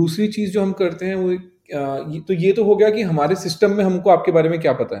 दूसरी चीज़ जो हम करते हैं वो ये तो हो गया कि हमारे सिस्टम में हमको आपके बारे में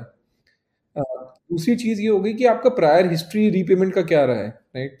क्या पता है. दूसरी चीज़ ये हो गई कि आपका प्रायर हिस्ट्री रीपेमेंट का क्या रहा है,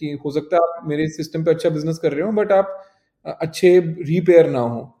 राइट, कि हो सकता है आप मेरे सिस्टम पे अच्छा बिजनेस कर रहे हो बट आप अच्छे रीपेयर ना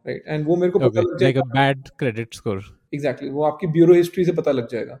हो, राइट, एंड वो मेरे को पता लग like जाएगा. a bad credit score. Exactly, वो आपकी ब्यूरो हिस्ट्री से पता लग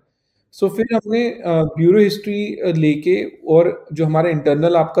जाएगा. सो फिर हमने ब्यूरो हिस्ट्री लेके और जो हमारा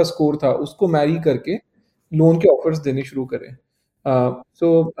इंटरनल आपका स्कोर था उसको मैरी करके लोन के ऑफर्स देने शुरू करें।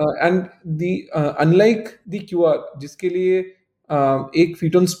 So and the unlike the QR जिसके लिए एक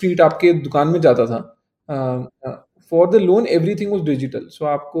फीट ऑन स्ट्रीट आपके दुकान में जाता था, for the loan everything was digital. सो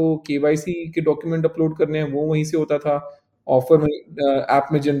आपको केवाईसी के डॉक्यूमेंट अपलोड करने हैं वो वहीं से होता था, ऑफर वहीं ऐप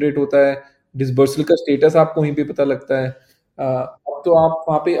में जनरेट होता है, डिसबर्सल का स्टेटस आपको वहीं पे पता लगता है। अब तो आप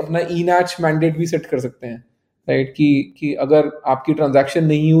वहाँ पे अपना ई नैच मैंडेट भी सेट कर सकते हैं, राइट? कि अगर आपकी ट्रांजैक्शन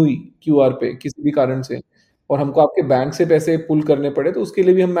नहीं हुई क्यूआर पे किसी भी कारण से और हमको आपके बैंक से पैसे पुल करने पड़े तो उसके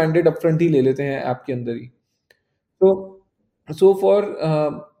लिए भी हम मैंडेट अपफ्रंट ही ले लेते हैं ऐप के अंदर ही। तो सो फॉर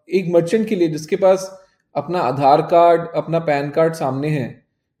एक मर्चेंट के लिए जिसके पास अपना आधार कार्ड, अपना पैन कार्ड सामने है,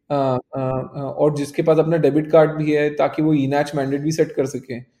 और जिसके पास अपना डेबिट कार्ड भी है ताकि वो ई नैच मैंडेट भी सेट कर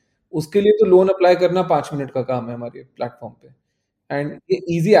सके, उसके लिए तो लोन अप्लाई करना 5 मिनट का काम है हमारे प्लेटफॉर्म पे। एंड ये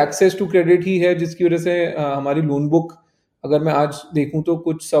ईजी एक्सेस टू क्रेडिट ही है जिसकी वजह से हमारी लोन बुक अगर मैं आज देखूं तो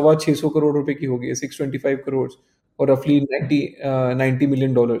कुछ 625 करोड़ रुपए की होगी, 625 करोड़, और रफली 90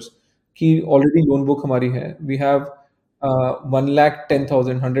 मिलियन डॉलर्स की ऑलरेडी लोन बुक हमारी है। We have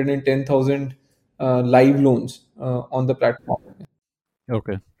 110,000 live loans on the platform.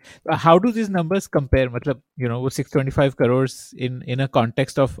 Okay. How do these numbers compare? Matlab, with 625 crores in a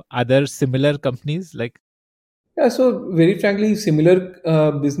context of other similar companies, like. Yeah, so very frankly, similar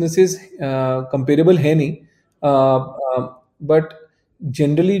businesses comparable है नहीं, but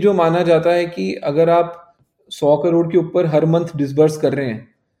generally जो माना जाता है कि अगर आप 100 करोड़ के ऊपर हर मंथ डिसबर्स कर रहे हैं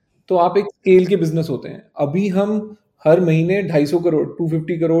तो आप एक स्केल के बिजनेस होते हैं। अभी हम हर महीने 250 करोड़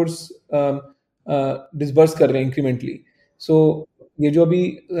 250 करोड़ डिसबर्स कर रहे हैं इंक्रीमेंटली। सो ये जो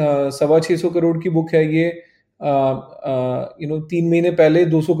अभी 625 करोड़ की बुक है ये 3 महीने पहले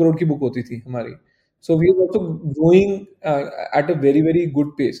 200 करोड़ की बुक होती थी हमारी। So we are also growing at a very, very good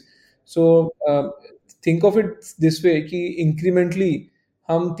pace. So think of it this way कि incrementally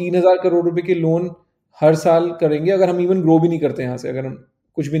हम 3,000 करोड़ रुपए के लोन हर साल करेंगे अगर हम इवन ग्रो भी नहीं करते यहाँ से, अगर हम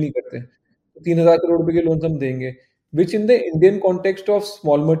कुछ भी नहीं करते तो 3,000 करोड़ रुपए के लोन हम देंगे, which in the Indian context of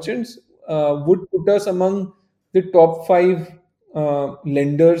small merchants would put us among the top 5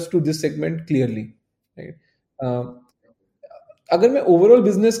 lenders to this segment clearly, right? Uh, अगर मैं ओवरऑल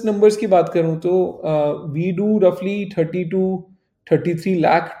बिजनेस नंबर्स की बात करूं तो वी डू रफली 30 to 33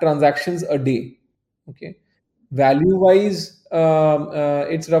 lakh transactions a day. Okay, value wise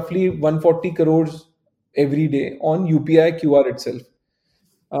it's रफली 140 crore every day on UPI QR itself.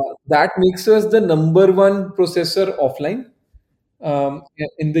 That makes us the number one processor offline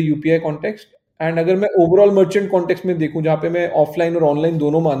in the UPI context. And अगर मैं overall merchant context में देखूं जहां पे मैं offline और online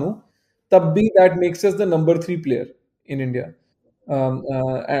दोनों मानूं तब भी that makes us the number 3 player in India.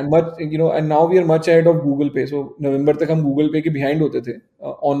 and much and now we are much ahead of Google Pay. So नवंबर तक हम Google Pay के बिहाइंड होते थे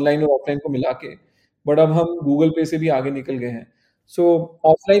ऑनलाइन और ऑफलाइन को मिला के, बट अब हम Google Pay से भी आगे निकल गए हैं। सो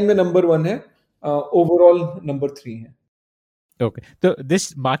ऑफलाइन में नंबर 1 है, ओवरऑल नंबर 3 है। Okay, so this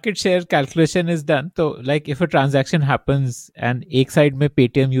market share calculation is done. So like if a transaction happens and एक side में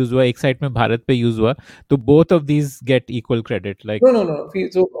Paytm use हुआ, एक side में BharatPe use हुआ, तो both of these get equal credit. Like no.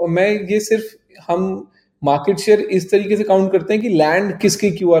 So मैं ये सिर्फ हम मार्केट शेयर इस तरीके से काउंट करते हैं कि लैंड किसके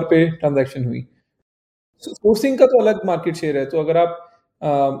क्यूआर पे ट्रांजैक्शन हुई। सोर्सिंग का तो अलग मार्केट शेयर है। तो अगर आप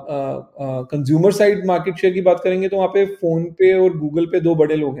कंज्यूमर साइड मार्केट शेयर की बात करेंगे तो वहाँ पे फोन पे और गूगल पे दो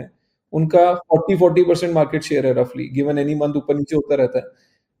बड़े लोग हैं, उनका 40% मार्केट शेयर है रफली, गिवन एनी मंथ ऊपर नीचे होता रहता है।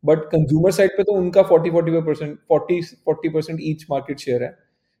 बट कंज्यूमर साइड पे तो उनका 40% ईच मार्केट शेयर है।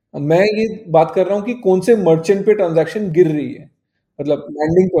 मैं ये बात कर रहा हूँ कि कौन से मर्चेंट पे ट्रांजैक्शन गिर रही है, मतलब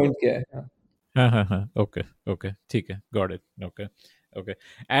लैंडिंग पॉइंट क्या है। हाँ। Okay, ठीक है, got it. Okay,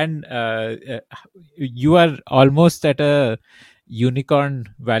 and you are almost at a unicorn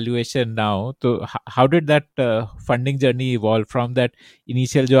valuation now. तो how did that funding journey evolve from that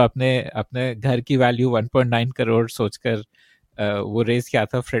initial जो आपने अपने घर की वैल्यू 1.9 करोड़ सोचकर वो रेज किया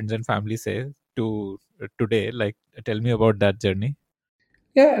था फ्रेंड्स एंड फैमिली से to today? Like tell me about that journey.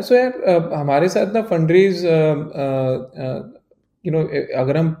 सो यार हमारे साथ ना फंडरेज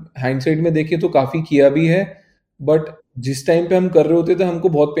अगर हम हाइंडसाइड में देखें तो काफ़ी किया भी है, बट जिस टाइम पे हम कर रहे होते थे हमको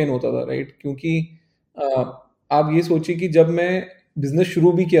बहुत पेन होता था, राइट? क्योंकि आप ये सोचिए कि जब मैं बिजनेस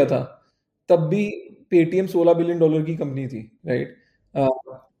शुरू भी किया था तब भी पेटीएम $16 बिलियन की कंपनी थी, राइट?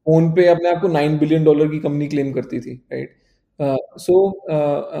 फोन पे अपने आप को $9 बिलियन की कंपनी क्लेम करती थी, right? So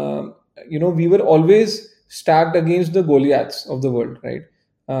we were always stacked against the Goliaths of the world, right?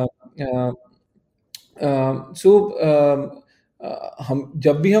 So हम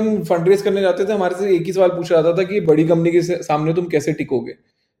जब भी हम फंड रेज करने जाते थे हमारे से एक ही सवाल पूछा जाता था कि बड़ी कंपनी के सामने तुम कैसे टिकोगे,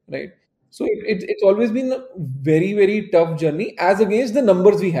 right? So it's always been a very, very tough journey as against the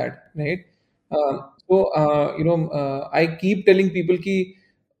numbers we had, right? I keep telling people कि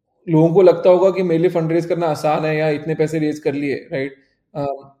लोगों को लगता होगा कि मेरे लिए फंड रेज करना आसान है या इतने पैसे रेज कर लिए, राइट?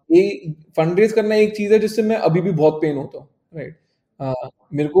 ये फंड रेज करना एक चीज है जिससे मैं अभी भी बहुत पेन होता हूँ, राइट?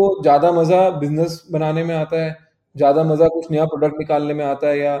 मेरे को ज्यादा मजा बिजनेस बनाने में आता है, ज्यादा मजा कुछ नया प्रोडक्ट निकालने में आता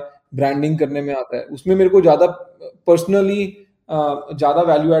है या ब्रांडिंग करने में आता है, उसमें मेरे को ज्यादा पर्सनली ज्यादा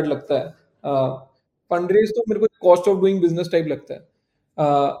वैल्यू ऐड लगता है। फंड रेज तो मेरे को cost of doing business type लगता है।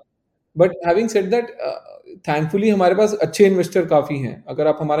 But having said that, thankfully हमारे पास अच्छे इन्वेस्टर काफी हैं। अगर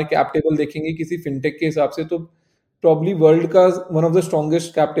आप हमारा कैप टेबल देखेंगे किसी फिनटेक के हिसाब से, तो प्रॉब्ली वर्ल्ड का one of the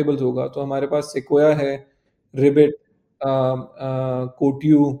strongest cap tables होगा। तो हमारे पास सेक्वाया है, Ribbit,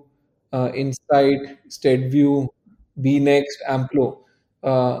 Coatue, Insight, Steadview, Beenext, Amplo.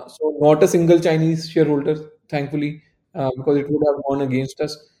 So not a single Chinese shareholder, thankfully, because it would have gone against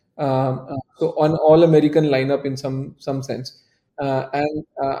us. So an all American lineup in some sense, and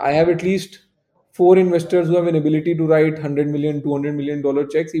I have at least four investors who have an ability to write 100 million, $200 million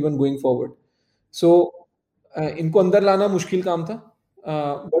checks even going forward. So इनको अंदर लाना मुश्किल काम था,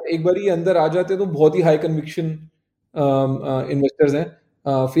 but एक बार ये अंदर आ जाते तो बहुत ही हाई कन्विक्शन इन्वेस्टर्स हैं,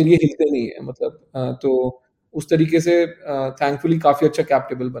 फिर ये हिलते नहीं है, मतलब तो उस तरीके से थैंकफुली काफी अच्छा कैप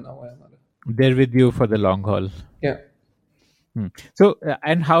टेबल बना हुआ है हमारा। They're with you for the long haul. Yeah. So,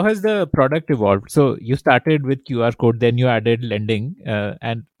 and how has the product evolved? So, you started with QR code, then you added lending,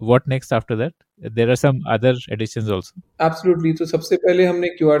 and what next after that? There are some other additions also. Absolutely. तो सबसे पहले हमने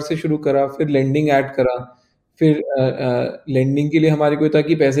QR से शुरू करा, फिर lending add करा, फिर लेंडिंग के लिए हमारे को था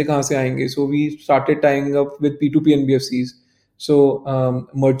कि पैसे कहाँ से आएंगे, so we started tying up with P2P NBFCs। So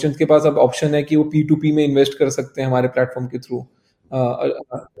merchants के पास अब ऑप्शन है कि वो P2P में इन्वेस्ट कर सकते हैं हमारे प्लेटफॉर्म के through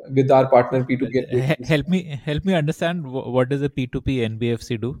with our partner P2P NBFC. Help me understand what does a P2P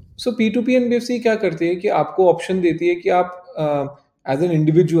NBFC do? So P2P NBFC क्या करती है कि आपको ऑप्शन देती है कि आप एज एन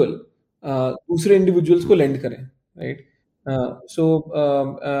इंडिविजुअल दूसरे इंडिविजुअल्स को लेंड करें, राइट? सो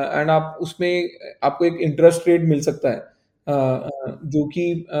एंड आप उसमें आपको एक इंटरेस्ट रेट मिल सकता है, जो कि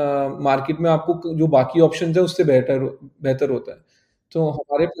मार्केट में आपको जो बाकी ऑप्शन है उससे बेहतर होता है। तो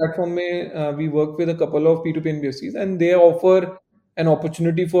हमारे प्लेटफॉर्म में we work with a couple of P2P NBFCs and they offer an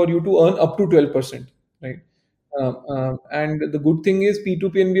opportunity for you to earn up to 12%, right? And the good thing is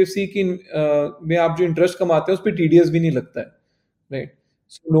P2P NBFC की में आप जो इंटरेस्ट कमाते हैं उस पर TDS भी नहीं लगता है, राइट?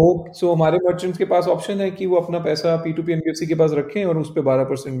 सो हमारे मर्चेंट्स के पास ऑप्शन है कि वो अपना पैसा P2P NBFC के पास रखें और उस पर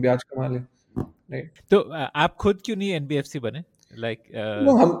 12% ब्याज कमा लें, राइट? तो आप खुद क्यों नहीं NBFC बने?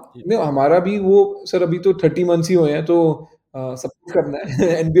 हमारा भी वो सर अभी तो 30 मंथ्स ही हुए हैं, तो सब कुछ करना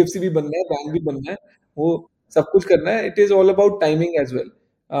है NBFC भी बनना है, बैंक भी बनना है, वो सब कुछ करना है। It is all about timing as well.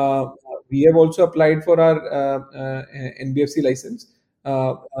 We have also applied for our NBFC license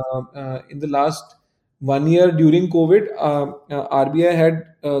in the last 1 year during COVID. RBI had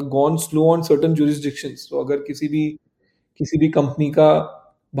gone slow on certain jurisdictions. So अगर किसी भी कंपनी का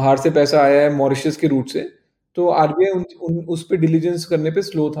बाहर से पैसा आया है मॉरिशस के रूट से, तो RBI उस पे डिलीजेंस करने पे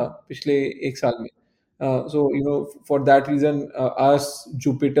स्लो था पिछले एक साल में। So for that reason, us,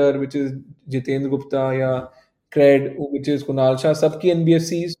 Jupiter, which is Jitendra Gupta, या crate which is Kunal Shah, सबकी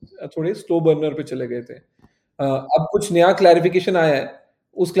NBFCs थोड़े स्लो बर्नर पे चले गए थे। अब कुछ नया क्लैरिफिकेशन आया है,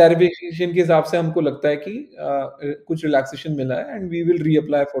 उस क्लैरिफिकेशन के हिसाब से हमको लगता है कि कुछ रिलैक्सेशन मिला है and we will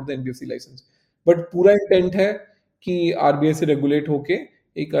reapply for the NBFC licence. But पूरा इंटेंट है कि RBI से रेगुलेट होके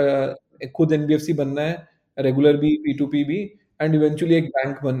एक खुद NBFC बनना है, रेगुलर भी, P2P भी, एंड इवेंचुअली एक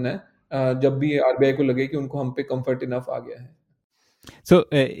बैंक बनना है जब भी RBI को लगे कि उनको हम पे कंफर्ट इनफ आ गया है। So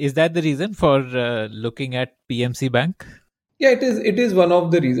is that the reason for looking at PMC Bank? Yeah, it is one of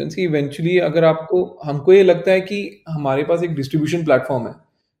the reasons कि eventually अगर हमको ये लगता है कि हमारे पास एक डिस्ट्रीब्यूशन प्लेटफॉर्म है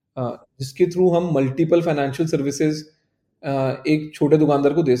जिसके थ्रू हम मल्टीपल फाइनेंशियल सर्विसेज एक छोटे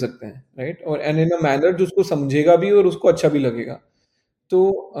दुकानदार को दे सकते हैं, राइट? और एंड इन अ मैनर जो उसको समझेगा भी और उसको अच्छा भी लगेगा।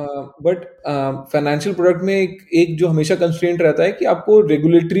 तो बट फाइनेंशियल प्रोडक्ट में एक जो हमेशा कंस्ट्रेंट रहता है कि आपको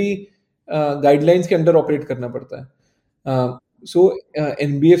रेगुलेटरी गाइडलाइंस के अंडर ऑपरेट करना पड़ता है। सो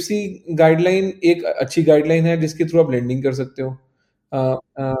NBFC गाइडलाइन एक अच्छी गाइडलाइन है जिसके थ्रू आप लेंडिंग कर सकते हो।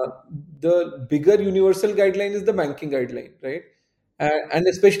 The bigger universal guideline is the banking guideline, right? And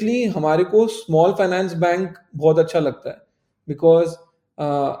specially हमारे को स्मॉल फाइनेंस बैंक बहुत अच्छा लगता है बिकॉज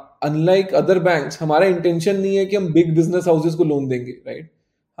अनलाइक अदर बैंक्स हमारा इंटेंशन नहीं है कि हम बिग बिजनेस हाउसेस को लोन देंगे, राइट?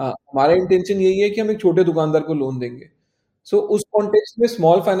 हमारा इंटेंशन यही है कि हम एक छोटे दुकानदार को लोन देंगे। सो उस कॉन्टेक्स्ट में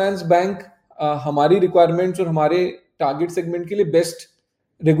स्मॉल फाइनेंस बैंक हमारी रिक्वायरमेंट्स और हमारे टारगेट सेगमेंट के लिए बेस्ट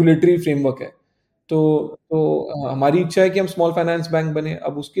रेगुलेटरी फ्रेमवर्क है। तो हमारी इच्छा है कि हम स्मॉल फाइनेंस बैंक बने।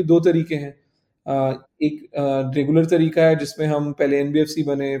 अब उसके दो तरीके हैं, एक रेगुलर तरीका है जिसमें हम पहले एनबीएफसी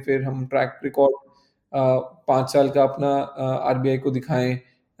बने, फिर हम ट्रैक रिकॉर्ड 5 साल का अपना आरबीआई को दिखाएं,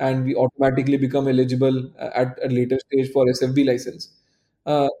 and we automatically become eligible at a later stage for SFB licence.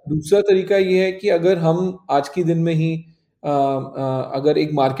 दूसरा तरीका ये है कि अगर हम आज के दिन में ही अगर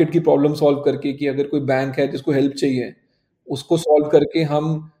एक मार्केट की प्रॉब्लम सॉल्व करके, कि अगर कोई बैंक है जिसको हेल्प चाहिए, उसको सॉल्व करके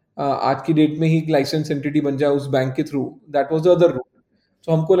हम आज की डेट में ही एक लाइसेंस एंटिटी बन जाए उस बैंक के through, that was the other route.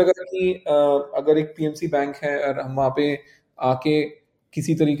 तो हमको लगा कि अगर एक पीएमसी बैंक है और हम वहाँ पे आके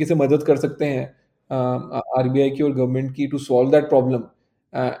किसी तरीके से मदद कर सकते हैं आरबीआई की और गवर्नमेंट की, to solve that problem,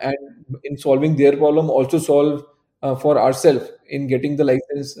 and in solving their problem also solve for ourselves in getting the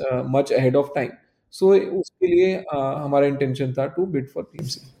licence much ahead of time. सो उसके लिए हमारा इंटेंशन था to bid for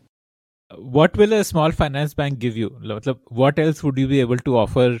PMC. What will a small finance bank give you? मतलब what else would you be able to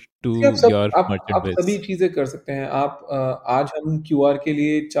offer to देखिए, आप सब your आप merchant आप सभी base? चीज़ें कर सकते हैं। आप आज हम क्यूआर के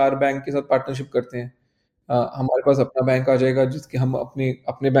लिए 4 बैंक के साथ पार्टनरशिप करते हैं। हमारे पास अपना बैंक आ जाएगा जिसके हम अपने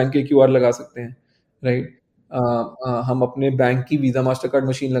अपने बैंक के क्यूआर लगा सकते हैं, राइट? हम अपने बैंक की वीज़ा मास्टरकार्ड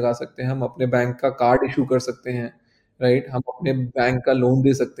मशीन लगा सकते हैं, हम अपने बैंक का कार्ड इश्यू कर सकते हैं, राइट? हम अपने बैंक का लोन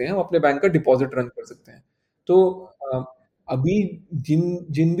दे सकते हैं, हम अपने बैंक का डिपॉज़िट रन कर सकते हैं। तो अ, अभी जिन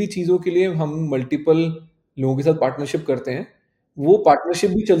जिन भी चीज़ों के लिए हम मल्टीपल लोगों के साथ पार्टनरशिप करते हैं, वो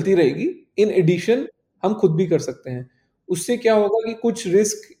पार्टनरशिप भी चलती रहेगी। इन एडिशन हम खुद भी कर सकते हैं। उससे क्या होगा कि कुछ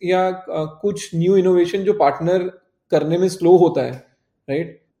रिस्क या कुछ न्यू इनोवेशन जो पार्टनर करने में स्लो होता है,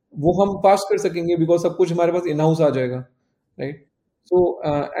 राइट? वो हम फास्ट कर सकेंगे बिकॉज़ सब कुछ हमारे पास इन हाउस आ जाएगा, right? So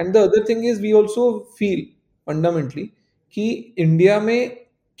and the other thing is we also feel fundamentally कि इंडिया में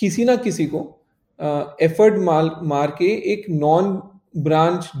किसी ना किसी को एफर्ट मार के एक नॉन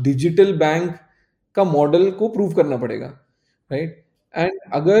ब्रांच डिजिटल बैंक का मॉडल को प्रूव करना पड़ेगा, राइट? एंड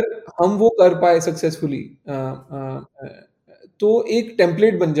अगर हम वो कर पाए सक्सेसफुली, तो एक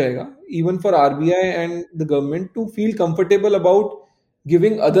टेम्पलेट बन जाएगा even for RBI and the government to feel comfortable about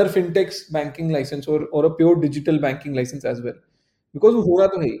giving other फिनटेक्स banking licence और a pure digital banking licence as well, because वो होना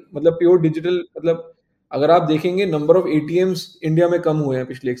तो है ही। मतलब प्योर डिजिटल मतलब अगर आप देखेंगे नंबर ऑफ एटीएम्स इंडिया में कम हुए हैं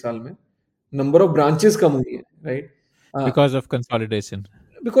पिछले 1 साल में, नंबर ऑफ ब्रांचेस कम हुई है, right? Because of consolidation.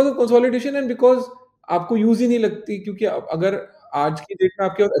 Because of consolidation and because आपको यूज़ ही नहीं लगती, क्योंकि अगर आज की डेट में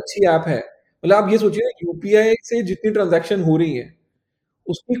आपके पास अच्छी ऐप है, मतलब आप ये सोचिए ना, यूपीआई से जितनी ट्रांज़ैक्शन हो रही है,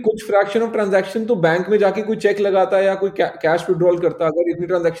 उसकी कुछ फ्रैक्शन ऑफ ट्रांज़ैक्शन तो बैंक में जाके कोई चेक लगाता है या कोई कैश विथड्रॉल करता, अगर इतनी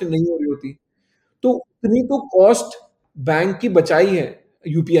ट्रांज़ैक्शन नहीं हो रही होती। तो उतनी तो कॉस्ट बैंक की बचाई है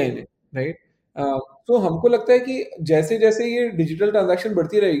यूपीआई ने, राइट? अ, तो हमको लगता है कि जैसे-जैसे ये डिजिटल ट्रांज़ैक्शन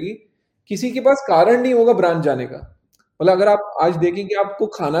बढ़ती रहेगी, किसी के पास कारण नहीं होगा ब्रांच जाने का। मतलब अगर आप आज देखें कि आपको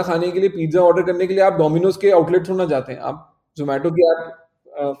खाना खाने के लिए, पिज़्ज़ा ऑर्डर करने के लिए आप डोमिनोज़ के आउटलेट थोड़ी ना जाते हैं। आप ज़ोमैटो की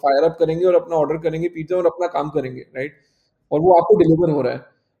ऐप फायर अप करेंगे और अपना ऑर्डर करेंगे पिज़्ज़ा और अपना काम करेंगे, राइट? और वो आपको डिलीवर हो रहा है।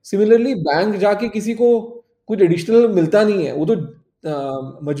 सिमिलरली बैंक जाके किसी को कुछ एडिशनल मिलता नहीं है, वो तो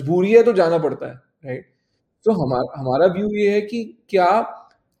मजबूरी है तो जाना पड़ता है, राइट? तो हमारा व्यू ये है कि क्या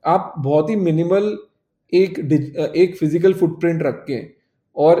आप बहुत ही मिनिमल एक फिजिकल फुटप्रिंट रख के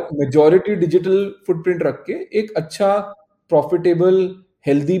और मेजॉरिटी डिजिटल फुटप्रिंट रख के एक अच्छा प्रॉफिटेबल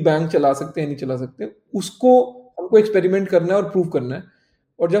हेल्दी बैंक चला सकते हैं, नहीं चला सकते, उसको हमको एक्सपेरिमेंट करना है और प्रूव करना है।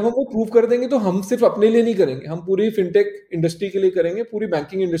 और जब हम वो प्रूव कर देंगे तो हम सिर्फ अपने लिए नहीं करेंगे, हम पूरी फिनटेक इंडस्ट्री के लिए करेंगे, पूरी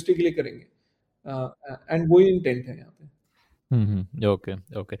बैंकिंग इंडस्ट्री के लिए करेंगे। एंड वही इंटेंट है यहाँ पे। Mm-hmm. Okay,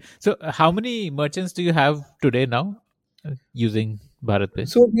 okay. So, how many merchants do you have today now using BharatPe?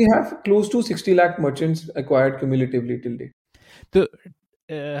 So we have close to 60 lakh merchants acquired cumulatively till date. So,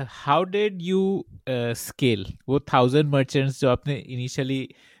 how did you scale वो 1,000 merchants जो आपने initially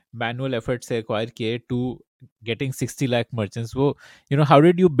manual effort से acquire किए to getting 60 lakh merchants वो how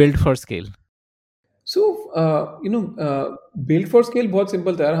did you build for scale? So build for scale बहुत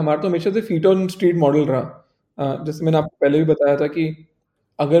simple था यार। हमारा तो हमेशा से फीट ऑन स्ट्रीट मॉडल रहा। जैसे मैंने आपको पहले भी बताया था कि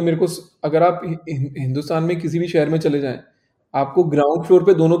अगर आप हिंदुस्तान में किसी भी शहर में चले जाएं, आपको ग्राउंड फ्लोर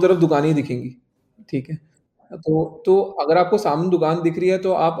पे दोनों तरफ दुकानें ही दिखेंगी, ठीक है? तो अगर आपको सामने दुकान दिख रही है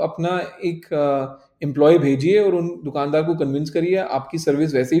तो आप अपना एक एम्प्लॉय भेजिए और उन दुकानदार को कन्विंस करिए, आपकी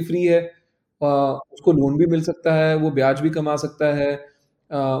सर्विस वैसे ही फ्री है। उसको लोन भी मिल सकता है, वो ब्याज भी कमा सकता है,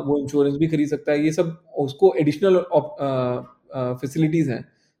 वो इंश्योरेंस भी खरीद सकता है। ये सब उसको एडिशनल फैसिलिटीज़ हैं।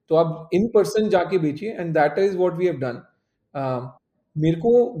 तो आप इन पर्सन जाके बेचिए and that is what we have done. मेरे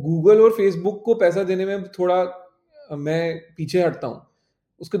को गूगल और फेसबुक को पैसा देने में थोड़ा मैं पीछे हटता हूँ।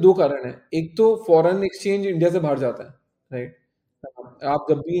 उसके 2 कारण हैं। एक तो फॉरेन एक्सचेंज इंडिया से बाहर जाता है, राइट? आप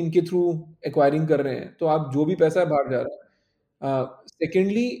जब भी इनके थ्रू एक्वायरिंग कर रहे हैं, तो आप जो भी पैसा है बाहर जा रहा है।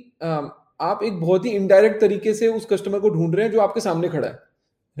 सेकेंडली आप एक बहुत ही इनडायरेक्ट तरीके से उस कस्टमर को ढूँढ रहे हैं जो आपके सामने खड़ा है,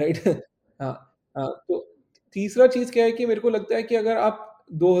 राइट? हाँ, तो तीसरा चीज़ क्या है कि मेरे को लगता है कि अगर आप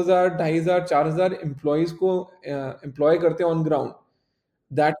 2000, 2500, 4000 एम्प्लॉयज को एम्प्लॉय करते हैं on ground,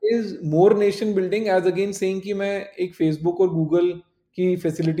 that is more nation building as again saying कि मैं एक फेसबुक और गूगल की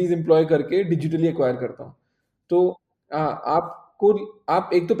फैसिलिटीज एम्प्लॉय करके डिजिटली एक्वायर करता हूँ। तो आपको आप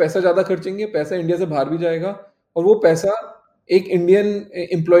एक तो पैसा ज्यादा खर्चेंगे, पैसा इंडिया से बाहर भी जाएगा, और वो पैसा एक इंडियन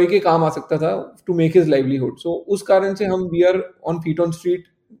एम्प्लॉय के काम आ सकता था टू मेक हिज लाइवलीहुड। सो उस कारण से हम we are on feet on street,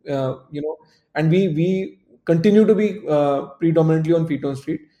 you know, and we continue to be predominantly on feet on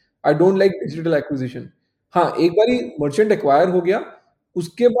street. I don't like digital acquisition. हाँ, एक बारी मर्चेंट एक्वायर हो गया,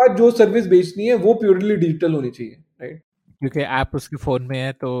 उसके बाद जो सर्विस बेचनी है वो प्योरली डिजिटल होनी चाहिए, राइट? क्योंकि ऐप उसके फोन में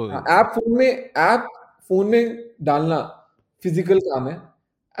है, तो हाँ, ऐप फोन में डालना फिजिकल काम है।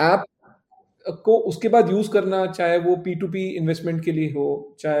 ऐप को उसके बाद यूज करना, चाहे वो P2P इन्वेस्टमेंट के लिए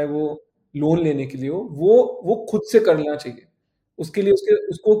हो, चाहे वो लोन लेने के लिए हो, वो खुद से करना चाहिए। उसके लिए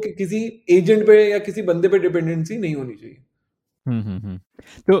उसको किसी एजेंट पे या किसी बंदे पे डिपेंडेंसी नहीं होनी चाहिए।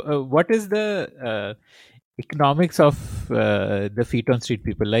 So, what is the economics of the feet on street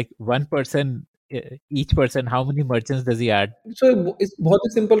people? Like one person, each person, how many merchants does he add? इस बहुत ही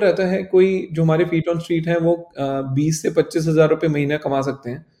सिंपल रहता है। कोई जो हमारे फीट ऑन स्ट्रीट हैं वो 20 से 25,000 रुपए महीना कमा सकते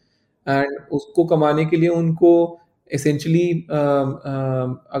हैं, एंड उसको कमाने के लिए उनको एसेंशियली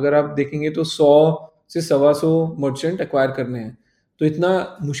अगर आप देखेंगे तो 100 से 125 मर्चेंट एक्वायर करने हैं। तो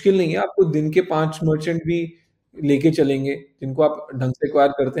इतना मुश्किल नहीं है, आपको दिन के 5 मर्चेंट भी लेके चलेंगे जिनको आप ढंग से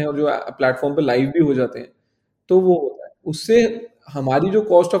एक्वायर करते हैं और जो प्लेटफॉर्म पे लाइव भी हो जाते हैं, तो वो होता है। उससे हमारी जो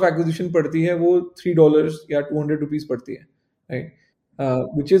कॉस्ट ऑफ एक्विजिशन पड़ती है वो $3 या ₹200 पड़ती है, right?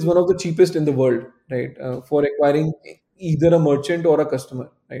 Which is one of the cheapest in the world, right? For acquiring either a merchant or a customer,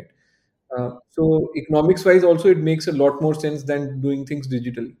 right? So economics wise also it makes a lot more sense than doing things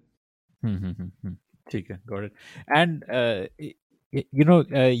digitally. ठीक है, got it. And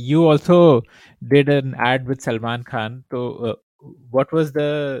you also did an ad with Salman Khan. So, what was the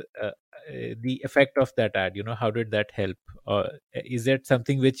effect of that ad? How did that help? Or is that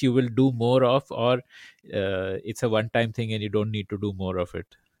something which you will do more of, or it's a one-time thing and you don't need to do more of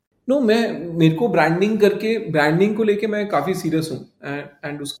it? No, मेरे को branding को लेके मैं काफ़ी serious हूँ,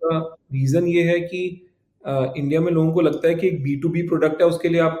 and उसका reason ये है कि इंडिया में लोगों को लगता है कि एक B2B प्रोडक्ट है, उसके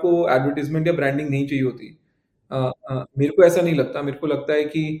लिए आपको एडवर्टाइजमेंट या ब्रांडिंग नहीं चाहिए होती। मेरे को ऐसा नहीं लगता। मेरे को लगता है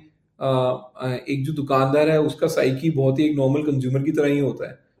कि एक जो दुकानदार है उसका साइकी बहुत ही एक नॉर्मल कंज्यूमर की तरह ही होता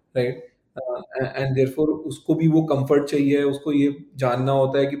है, राइट? एंड देयरफॉर उसको भी वो कंफर्ट चाहिए, उसको ये जानना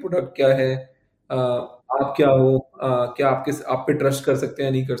होता है कि प्रोडक्ट क्या है, आप क्या हो, क्या आप पे ट्रस्ट कर सकते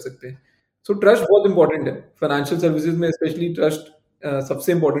हैं, नहीं कर सकते। सो ट्रस्ट बहुत इंपॉर्टेंट है फाइनेंशियल सर्विसेज में, स्पेशली ट्रस्ट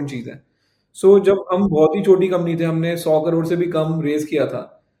सबसे इंपॉर्टेंट चीज़ है। सो जब हम बहुत ही छोटी कंपनी थे, हमने 100 करोड़ से भी कम रेज किया था,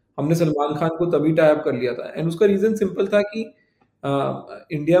 हमने सलमान खान को तभी टाई अप कर लिया था, एंड उसका रीजन सिंपल था कि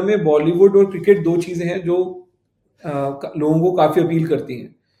इंडिया में बॉलीवुड और क्रिकेट दो चीजें हैं जो लोगों को काफी अपील करती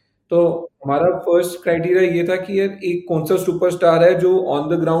हैं। तो हमारा फर्स्ट क्राइटेरिया ये था कि यार एक कौन सा सुपरस्टार है जो ऑन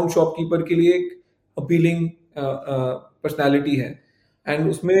द ग्राउंड शॉपकीपर के लिए एक अपीलिंग पर्सनालिटी है, एंड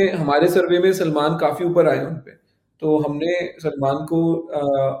उसमें हमारे सर्वे में सलमान काफी ऊपर आए उन पे। तो हमने सलमान को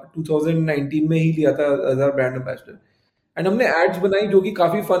 2019 में ही लिया था as our brand ambassador, and हमने एड्स बनाई जो कि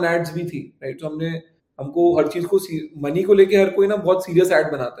काफी फन एड्स भी थी, राइट? तो हमको हर चीज को मनी को लेके हर कोई ना बहुत सीरियस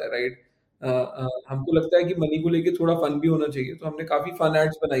एड बनाता है, राइट? हमको लगता है कि मनी को लेके थोड़ा फन भी होना चाहिए, तो हमने काफी फन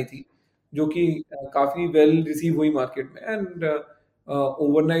एड्स बनाई थी जो कि काफी वेल रिसीव हुई मार्केट में, एंड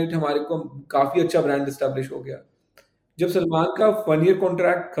ओवरनाइट हमारे को काफी अच्छा ब्रांड एस्टेब्लिश हो गया। जब सलमान का 1 ईयर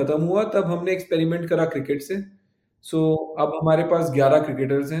कॉन्ट्रैक्ट खत्म हुआ तब हमने एक्सपेरिमेंट करा क्रिकेट से। सो अब हमारे पास 11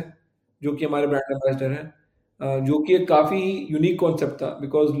 क्रिकेटर्स हैं जो कि हमारे ब्रांड एम्बेसडर हैं, जो कि एक काफ़ी यूनिक कॉन्सेप्ट था,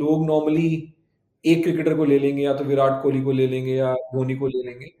 बिकॉज लोग नॉर्मली एक क्रिकेटर को ले लेंगे, या तो विराट कोहली को ले लेंगे या धोनी को ले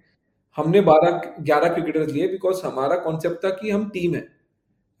लेंगे। हमने 11 क्रिकेटर्स लिए बिकॉज हमारा कॉन्सेप्ट था कि हम टीम है,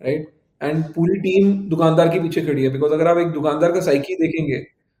 राइट? एंड पूरी टीम दुकानदार के पीछे खड़ी है, बिकॉज अगर आप एक दुकानदार का साइकी देखेंगे,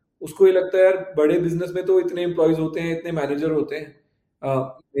 उसको ये लगता है यार बड़े बिजनेस में तो इतने एम्प्लॉयज होते हैं, इतने मैनेजर होते हैं,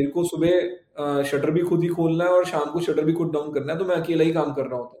 मेरे को सुबह शटर भी खुद ही खोलना है और शाम को शटर भी खुद डाउन करना है, तो मैं अकेला ही काम कर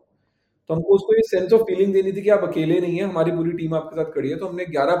रहा होता हूँ। तो हमको उसको ये सेंस ऑफ फीलिंग देनी थी कि आप अकेले नहीं है, हमारी पूरी टीम आपके साथ खड़ी है। तो हमने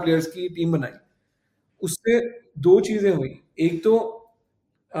 11 प्लेयर्स की टीम बनाई। उससे दो चीजें हुई। एक तो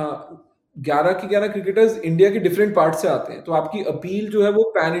 11 की 11 क्रिकेटर्स इंडिया के डिफरेंट पार्ट से आते हैं, तो आपकी अपील जो है वो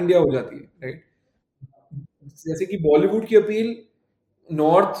पैन इंडिया हो जाती है, राइट? जैसे कि बॉलीवुड की appeal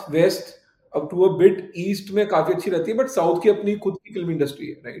north west up to a bit east में काफी अच्छी रहती है, बट साउथ की अपनी खुद की फिल्म इंडस्ट्री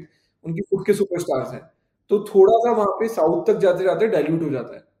है, राइट? उनकी खुद के सुपरस्टार्स हैं, तो थोड़ा सा वहां पे साउथ तक जाते जाते डाइल्यूट हो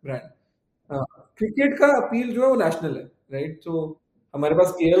जाता है ब्रांड। क्रिकेट का अपील जो है वो नेशनल है, राइट? तो हमारे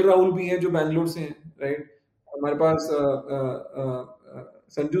पास केएल राहुल भी हैं जो बैंगलोर से हैं, राइट? हमारे पास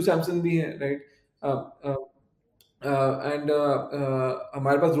संजू सैमसन भी हैं, राइट? एंड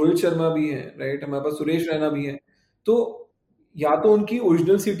हमारे पास रोहित शर्मा भी हैं, राइट? हमारे पास सुरेश रैना भी हैं। तो या तो उनकी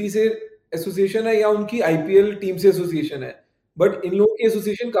ओरिजिनल सिटी से एसोसिएशन है या उनकी आईपीएल टीम से एसोसिएशन है, बट इन लोगों की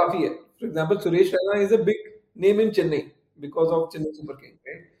एसोसिएशन काफी है। For example Suresh Raina is a big name in Chennai because of Chennai super king,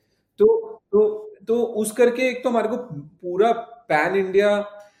 right? तो तो तो उस करके एक तो हमारे को पूरा पैन इंडिया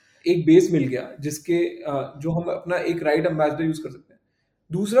एक बेस मिल गया, जिसके जो हम अपना एक राइट एम्बेसडर यूज कर सकते हैं।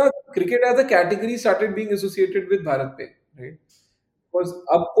 दूसरा, cricket as a category started being associated with BharatPe, right? Because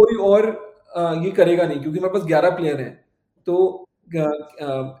अब कोई और ये करेगा नहीं, क्योंकि हमारे पास 11 प्लेयर हैं। तो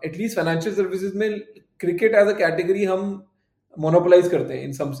एटलीस्ट फाइनेंशियल सर्विसेज में क्रिकेट एज अ कैटेगरी हम मोनोपोलाइज करते हैं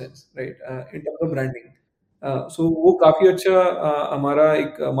in some sense, right? In terms of branding. So वो काफी अच्छा हमारा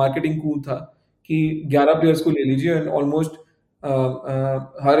एक मार्केटिंग कूल था कि 11 प्लेयर्स को ले लीजिए, एंड ऑलमोस्ट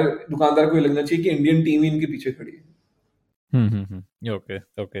हर दुकानदार को ये लगना चाहिए कि इंडियन टीम ही इनके पीछे खड़ी है। Okay,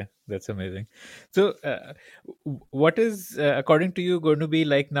 okay, that's amazing. So, what is, according to you, going to be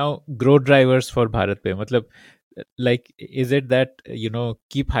like now growth drivers for BharatPe? Matlab, like, is it that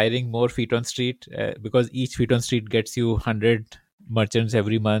keep hiring more feet on street, because each feet on street gets you 100 merchants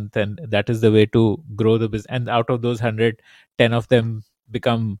every month, and that is the way to grow the business. And out of those 100, 10 of them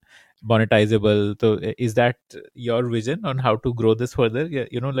become monetizable. So, is that your vision on how to grow this further?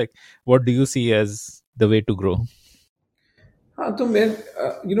 Yeah, like, what do you see as the way to grow? हाँ, तो मैं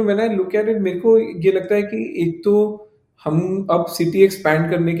when I look at it, मेरे को ये लगता है कि एक तो हम अब सिटी एक्सपैंड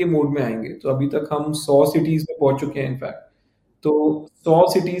करने के मोड में आएंगे। तो अभी तक हम 100 सिटीज में पहुंच चुके हैं इनफैक्ट। तो 100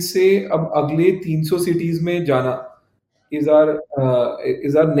 सिटीज से अब अगले 300 सिटीज में जाना is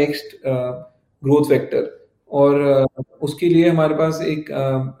our next growth vector. और उसके लिए हमारे पास एक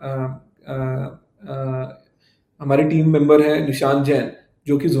हमारे टीम मेंबर है निशांत जैन,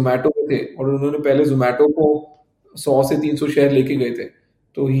 जो कि जोमेटो में थे, और उन्होंने पहले जोमेटो को 100 से 300 शहर लेके गए थे।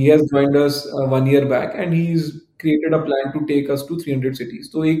 तो he has joined us 1 year back, and he is created a plan to take us to 300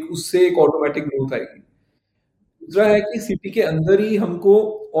 cities. तो एक उससे एक ऑटोमेटिक ग्रोथ आएगी। दूसरा है कि सिटी के अंदर ही हमको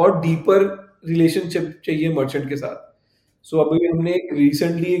और डीपर रिलेशनशिप चाहिए मर्चेंट के साथ। सो अभी हमने एक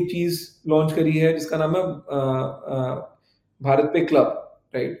रिसेंटली एक चीज लॉन्च करी है जिसका नाम है BharatPe club,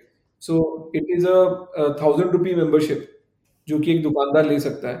 right? So it is a 1,000 rupee membership जो कि एक दुकानदार ले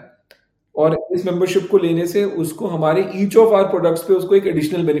सकता है। और इस मेंबरशिप को लेने से उसको हमारे ईच ऑफ आवर प्रोडक्ट्स पे उसको एक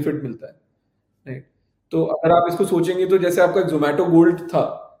एडिशनल बेनिफिट मिलता है, राइट? तो अगर आप इसको सोचेंगे तो जैसे आपका जोमेटो गोल्ड था,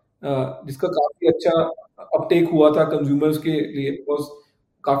 जिसका काफी अच्छा अपटेक हुआ था कंज्यूमर्स के लिए, बिकॉज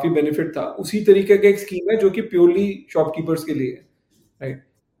काफी बेनिफिट था, उसी तरीके का एक स्कीम है जो कि प्योरली शॉपकीपर्स के लिए है, राइट?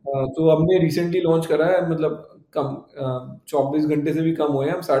 तो हमने रिसेंटली लॉन्च करा है, मतलब कम 24 घंटे से भी कम हुए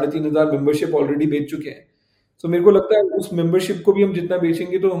हैं, हम 3,500 मेंबरशिप ऑलरेडी बेच चुके हैं। तो मेरे को लगता है उस मेंबरशिप को भी हम जितना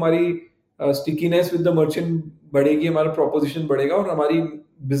बेचेंगे तो हमारी स्टिकीनेस विद द मर्चेंट बढ़ेगी, हमारा प्रोपोजिशन बढ़ेगा, और हमारी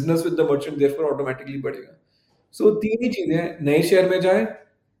business with the merchant therefore automatically बढ़ेगा। सो तीन ही चीजें हैं, नए शहर में जाएं,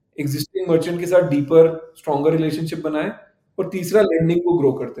 एग्जिस्टिंग मर्चेंट के साथ डीपर स्ट्रॉन्गर रिलेशनशिप बनाएं, और तीसरा लेंडिंग को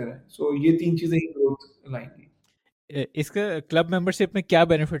ग्रो करते रहें। सो ये तीन चीजें ही ग्रोथ लाएंगी। इसका क्लब मेंबरशिप में क्या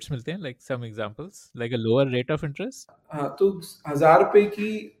बेनिफिट्स मिलते हैं? Like some examples, like a lower rate of interest? हाँ, तो 1,000 रुपए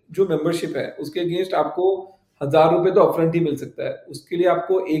की जो मेंबरशिप है उसके अगेंस्ट आपको 1,000 रुपए तो अपफ्रंट ही मिल सकता है। उसके लिए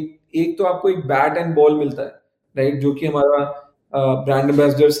आपको एक तो आपको एक बैट एंड बॉल मिलता है, राइट? जो कि हमारा brand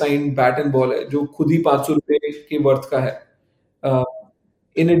ambassador sign bat and ball है, जो खुद ही 500 रुपए के वर्थ का है।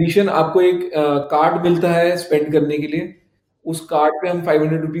 इन एडिशन आपको एक कार्ड मिलता है स्पेंड करने के लिए। उस कार्ड पे हम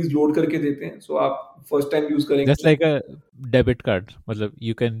 500 रुपीज लोड करके देते हैं। सो आप फर्स्ट टाइम यूज करेंगे। Just like a debit card, मतलब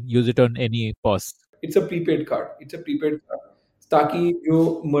you can use it on any POS. It's a prepaid card, it's a prepaid card, ताकि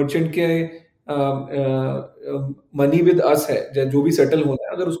जो मर्चेंट के मनी विद अस है, जो भी सेटल होना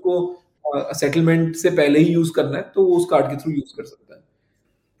है, अगर उसको सेटलमेंट से पहले ही यूज करना है तो वो उस कार्ड के थ्रू यूज कर सकता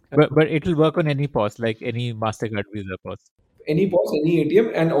है। But it will work on any POS, like any Mastercard, Visa POS. Any POS, any ATM,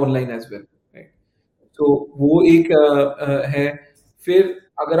 and online as well, right? तो वो एक है। फिर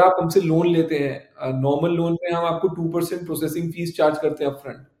अगर आप हमसे लोन लेते हैं, नॉर्मल लोन में हम आपको 2% प्रोसेसिंग फीस चार्ज करते हैं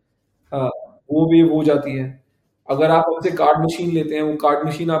अपफ्रंट, वो वेव हो जाती है। अगर आप हमसे कार्ड मशीन लेते हैं, वो कार्ड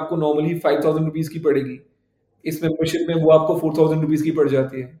मशीन आपको नॉर्मली 5,000 रुपीज की पड़ेगी, इस मेंबरशिप में वो आपको 4,000 रुपीज की पड़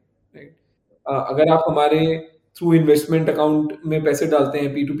जाती है, राइट? अगर आप हमारे थ्रू इन्वेस्टमेंट अकाउंट में पैसे डालते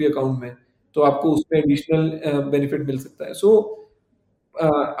हैं, P2P अकाउंट में, तो आपको उसमें एडिशनल बेनिफिट मिल सकता है। सो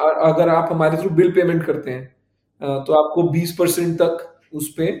अगर आप हमारे थ्रू बिल पेमेंट करते हैं, तो आपको 20% तक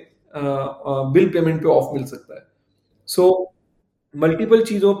उस पे बिल पेमेंट पे ऑफ मिल सकता है। सो मल्टीपल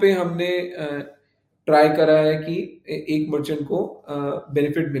चीज़ों पे हमने ट्राई करा है कि एक मर्चेंट को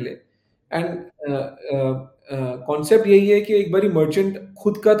बेनिफिट मिले। एंड कॉन्सेप्ट यही है कि एक बारी मर्चेंट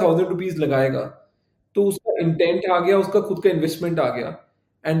खुद का 1,000 रुपीज लगाएगा, तो उसका इंटेंट आ गया, उसका खुद का इन्वेस्टमेंट आ गया,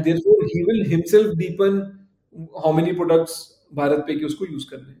 and therefore he will himself deepen how many products BharatPe के उसको यूज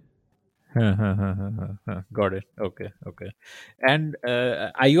करने हैं. Got it. Okay. And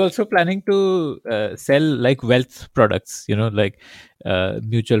are you also planning to sell like wealth products, like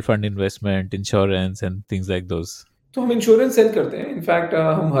mutual fund investment, insurance, and things like those? तो हम insurance cell करते हैं. In fact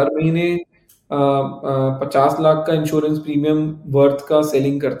हम हर महीने 50 लाख का इंश्योरेंस प्रीमियम वर्थ का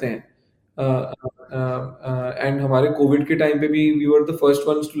सेलिंग करते हैं. एंड हमारे कोविड के टाइम पे भी we were the first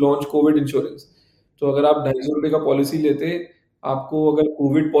ones to launch COVID insurance. तो अगर आप ₹250 का पॉलिसी लेते, आपको अगर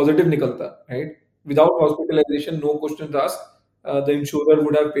कोविड पॉजिटिव निकलता, right, without hospitalisation, no question asked, the insurer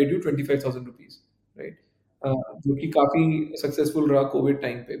would have paid you ₹25,000, right. जो कि काफी सक्सेसफुल रहा कोविड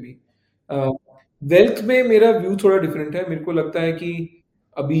टाइम पे भी. वेल्थ में मेरा व्यू थोड़ा डिफरेंट है. मेरे को लगता है कि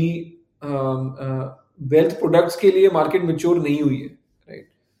अभी वेल्थ प्रोडक्ट्स के लिए मार्केट मैच्योर नहीं हुई है, राइट.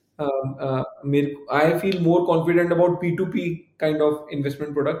 मेरे I feel more confident about P2P kind of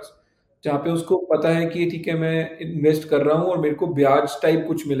investment products, जहाँ पे उसको पता है कि ठीक है, मैं इन्वेस्ट कर रहा हूँ और मेरे को ब्याज टाइप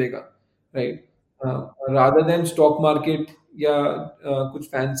कुछ मिलेगा, right, rather than stock market या कुछ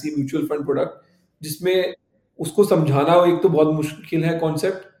फैंसी म्यूचुअल फंड प्रोडक्ट जिसमें उसको समझाना एक तो बहुत मुश्किल है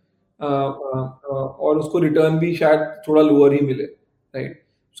कॉन्सेप्ट, और उसको रिटर्न भी शायद थोड़ा लोअर ही मिले, राइट.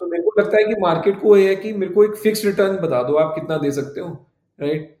 सो मेरे को लगता है कि मार्केट को ये है कि मेरे को एक फिक्स रिटर्न बता दो, आप कितना दे सकते हो,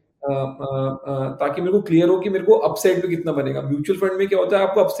 राइट. ताकि मेरे को क्लियर हो कि मेरे को अपसाइड पे कितना बनेगा. म्यूचुअल फंड में क्या होता है,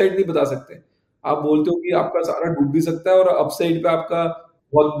 आपको अपसाइड नहीं बता सकते. आप बोलते हो कि आपका सारा डूब भी सकता है और अपसाइड पे आपका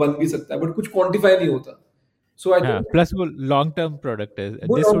बहुत बन भी सकता है, बट कुछ क्वांटिफाई नहीं होता. सो आई हाँ, थिंक प्लस वो लॉन्ग टर्म प्रोडक्ट है.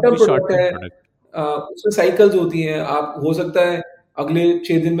 वो this long would term be short product term है. प्रोडक्ट. उसमें साइकिल्स होती हैं. आप हो सकता है अगले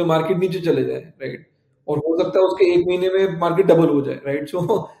 6 दिन में मार्केट नीचे चले जाए, राइट, और हो सकता है उसके 1 महीने में मार्केट डबल हो जाए, राइट. सो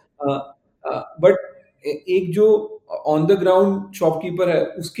बट एक जो ऑन द ग्राउंड शॉपकीपर है,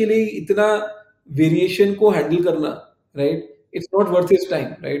 उसके लिए इतना वेरिएशन को हैंडल करना, right, it's not worth his time,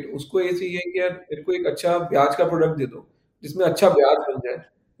 right. उसको ये चाहिए कि यार मेरे को एक अच्छा ब्याज का प्रोडक्ट दे दो जिसमें अच्छा ब्याज मिल जाए,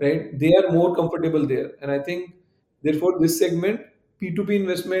 right. They are more comfortable there, and I think therefore this segment, P2P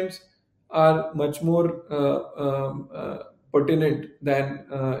investments, are much more pertinent than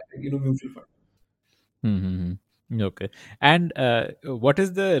mutual fund. Okay. And what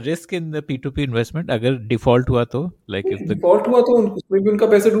is the risk in the P2P investment? अगर default हुआ तो, like if the default हुआ तो उसमें भी उनका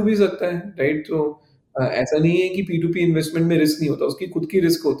पैसा डूब ही सकता है, राइट. तो ऐसा नहीं है कि P2P इन्वेस्टमेंट में रिस्क नहीं होता, उसकी खुद की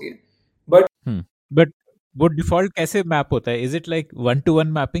रिस्क होती है. बट but वो डिफॉल्ट कैसे मैप होता है? Is it like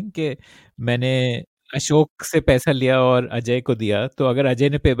 1-to-1 mapping के मैंने अशोक से पैसा लिया और अजय को दिया, तो अगर अजय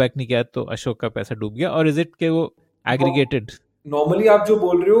ने पे बैक नहीं किया तो अशोक का पैसा डूब गया, और इज इट के वो एग्रीगेटेड? नॉर्मली आप जो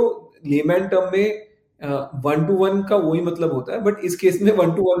बोल रहे हो लेमैन टर्म में 1-to-1 का वही मतलब होता है, बट इस केस में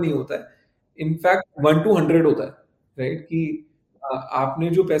 1-to-1 नहीं होता है. इनफैक्ट 1-to-100 होता है, राइट. कि आपने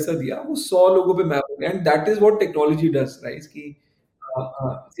जो पैसा दिया वो 100 लोगों पे मैप हो गया, and that is what technology does, right. कि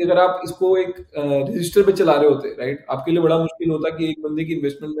कि अगर आप इसको एक रजिस्टर पे चला रहे होते, राइट, आपके लिए बड़ा मुश्किल होता कि एक बंदे की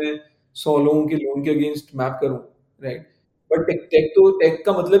इन्वेस्टमेंट में 100 लोगों के लोन के अगेंस्ट मैप करूं, राइट. बट टेक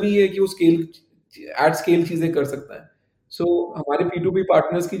का मतलब ही है कि वो स्केल एट स्केल चीजें कर सकता है. सो हमारे P2P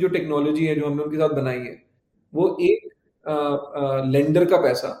पार्टनर्स की जो टेक्नोलॉजी है जो हमने उनके साथ बनाई है, वो एक लेंडर का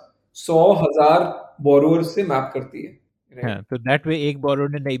पैसा 100,000 बोरोअर से मैप करती है, राइट. हाँ, तो दैट वे एक बोरो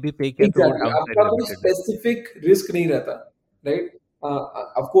ने नहीं भी पे किया तो वो एग्जैक्टली, डाउन साइड आपका कोई लिमिटेड है. स्पेसिफिक रिस्क नहीं रहता, राइट.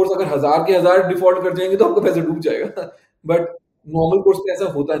 ऑफ कोर्स अगर 1,000 के 1,000 डिफॉल्ट कर जाएंगे तो आपका पैसा डूब जाएगा, बट नॉर्मल कोर्स में ऐसा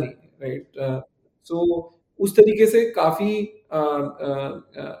होता नहीं, राइट. सो उस तरीके से काफी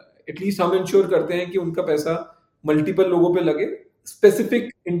एटलीस्ट हम इंश्योर करते हैं कि उनका पैसा मल्टीपल लोगों पे लगे, स्पेसिफिक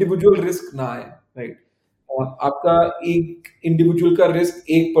इंडिविजुअल रिस्क ना आए, राइट. आपका एक इंडिविजुअल का रिस्क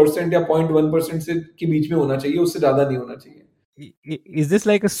 1% या 0.1% से के बीच में होना चाहिए, उससे ज्यादा नहीं होना चाहिए. Is this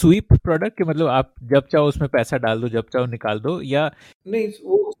like a sweep product कि मतलब आप जब चाहो उसमें पैसा डाल दो, जब चाहो निकाल दो, या नहीं,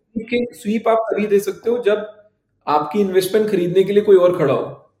 वो स्वीप आप तभी दे सकते हो जब आपकी इन्वेस्टमेंट खरीदने के लिए कोई और खड़ा हो,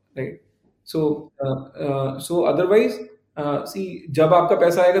 राइट. सो अदरवाइज सी जब आपका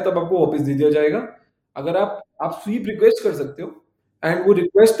पैसा आएगा तब आपको वापस दे दिया जाएगा. अगर आप स्वीप रिक्वेस्ट कर सकते हो, एंड वो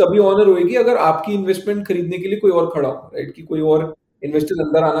रिक्वेस्ट तभी ऑनर होएगी अगर आपकी इन्वेस्टमेंट खरीदने के लिए कोई और खड़ा हो, राइट. कि कोई और इन्वेस्टर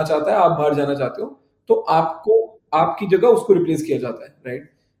अंदर आना चाहता है, आप बाहर जाना चाहते हो, तो आपको आपकी जगह उसको रिप्लेस किया जाता है, राइट.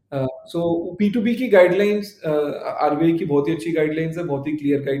 सो P2P की गाइडलाइंस, आरबीआई की बहुत ही अच्छी गाइडलाइंस है, बहुत ही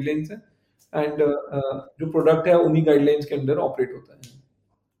क्लियर गाइडलाइंस है, एंड जो प्रोडक्ट है उन्हीं गाइडलाइंस के अंदर ऑपरेट होता है.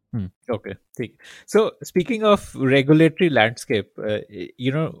 Okay, ठीक. So speaking of regulatory landscape,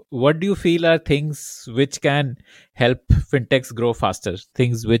 what do you feel are things which can help fintechs grow faster?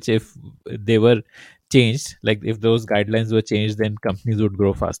 Things which, if they were changed, like if those guidelines were changed, then companies would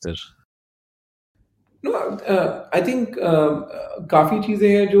grow faster. No, I think काफ़ी चीज़ें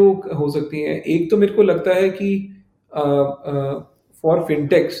हैं जो हो सकती हैं. एक तो मेरे को लगता है कि for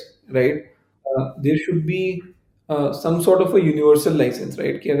फिनटेक्स, right, there should be some sort of a universal licence,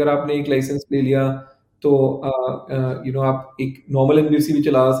 right? कि अगर आपने एक लाइसेंस ले लिया तो आप एक नॉर्मल एनबीएफसी भी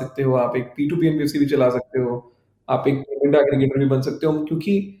चला सकते हो, आप एक P2P एनबीएफसी भी चला सकते हो, आप एक पेमेंट एग्रीगेटर भी बन सकते हो,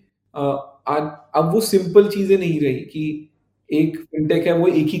 क्योंकि अ, आज अब वो सिंपल चीज़ें नहीं रही कि एक फिनटेक है वो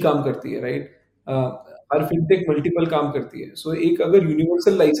एक ही काम करती है, राइट? अ, हर फिनटेक मल्टीपल काम करती है। सो एक अगर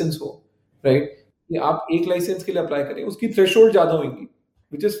यूनिवर्सल लाइसेंस हो, राइट? कि आप एक लाइसेंस के लिए अप्लाई करें, उसकी थ्रेशोल्ड ज़्यादा होंगी,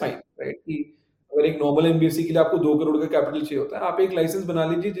 व्हिच इज़ फाइन, राइट? कि अगर एक नॉर्मल एनबीएफसी के लिए आपको 2 करोड़ का कैपिटल चाहिए होता है, आप एक लाइसेंस बना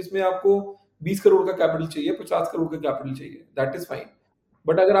लीजिए जिसमें आपको 20 करोड़ का कैपिटल चाहिए, 50 करोड़ का कैपिटल चाहिए, दैट इज़ फाइन।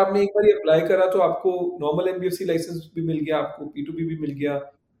 बट अगर आपने एक बार अप्लाई करा तो आपको नॉर्मल एनबीएफसी लाइसेंस भी मिल गया, आपको P2P भी मिल गया,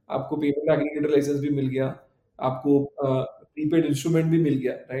 आपको पेमेंट एग्रीगेटर लाइसेंस भी मिल गया, आपको प्रीपेड इंस्ट्रूमेंट भी मिल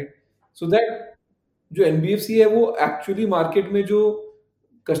गया, राइट? सो दैट जो एनबीएफसी है वो एक्चुअली मार्केट में जो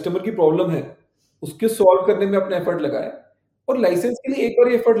कस्टमर की प्रॉब्लम है, उसके सॉल्व करने में अपना एफर्ट लगाए और लाइसेंस के लिए एक बार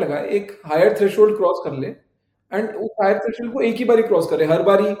ही एफर्ट लगाए, एक हायर थ्रेशोल्ड क्रॉस कर ले एंड उस हायर थ्रेशोल्ड को एक ही बारी क्रॉस करे, हर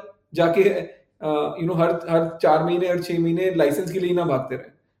बारी जाके हर हर 4 महीने, हर 6 महीने लाइसेंस के लिए ही ना भागते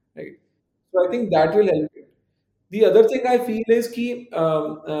रहें, right? So I think that will help it. The other thing I feel is कि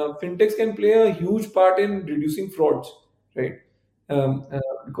fintechs can play a huge part in reducing frauds, right?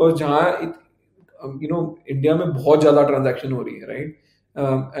 Because जहाँ इंडिया में बहुत ज़्यादा ट्रांजैक्शन हो रही है, राइट?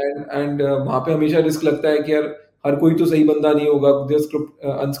 एंड वहाँ पे हमेशा रिस्क लगता है कि यार हर कोई तो सही बंदा नहीं होगा, there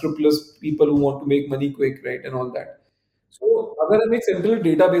unscrupulous people who want to make money quick, right? And all that. So अगर हम एक सेंट्रल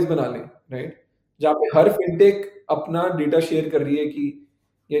डेटाबेस बना लें, राइट? जहाँ पे हर फिनटेक अपना डेटा शेयर कर रही है कि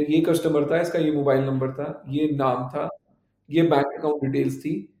यार ये कस्टमर था, इसका ये मोबाइल नंबर था, ये नाम था, ये बैंक अकाउंट डिटेल्स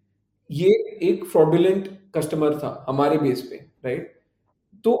थी, ये एक फ्रॉडुलेंट कस्टमर था हमारे बेस पे, राइट?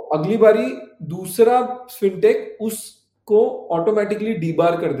 तो अगली बारी दूसरा फिनटेक उसको ऑटोमेटिकली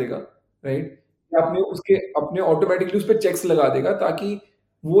डीबार कर देगा, राइट? या अपने ऑटोमेटिकली उस पे चेक्स लगा देगा ताकि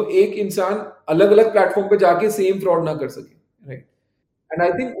वो एक इंसान अलग-अलग प्लेटफॉर्म पे जाके सेम फ्रॉड ना कर सके, राइट? एंड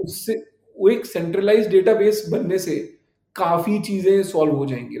आई थिंक उससे वो एक सेंट्रलाइज्ड डेटाबेस बनने से काफ़ी चीज़ें सॉल्व हो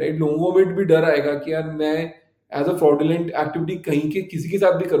जाएँगी, राइट? लोगों में भी डर आएगा कि यार मैं एज़ अ फ्रॉडुलेंट एक्टिविटी कहीं के किसी के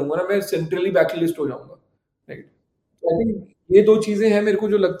साथ भी करूँगा ना, मैं सेंट्रली ब्लैकलिस्ट हो जाऊँगा, राइट? तो आई थिंक ये 2 चीज़ें हैं मेरे को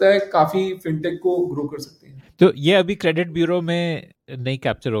जो लगता है काफ़ी फिनटेक को ग्रो कर सकती हैं। तो ये अभी क्रेडिट ब्यूरो में नहीं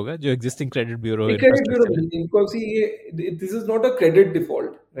कैप्चर होगा, जो एग्जिस्टिंग क्रेडिट ब्यूरो ये क्रेडिट ब्यूरो इंफ्रास्ट्रक्चर है? बिकॉज़ ये this is not a credit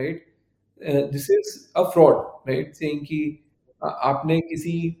default, right? This is a fraud, right? Saying कि आपने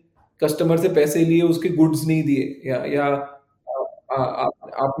किसी कस्टमर से पैसे लिए, उसके गुड्स नहीं दिए या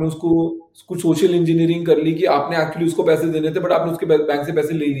आपने उसको कुछ सोशल इंजीनियरिंग कर ली कि आपने एक्चुअली उसको पैसे देने थे बट आपने उसके बैंक से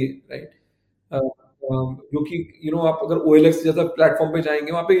पैसे ले लिए, राइट? जो कि आप अगर ओएलएक्स जैसा प्लेटफ़ॉर्म पे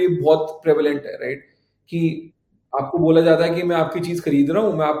जाएँगे, वहाँ पे ये बहुत प्रेवलेंट है, राइट? कि आपको बोला जाता है कि मैं आपकी चीज़ खरीद रहा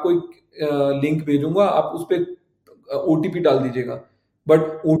हूँ, मैं आपको एक लिंक भेजूँगा, आप उस पे ओटीपी डाल दीजिएगा। बट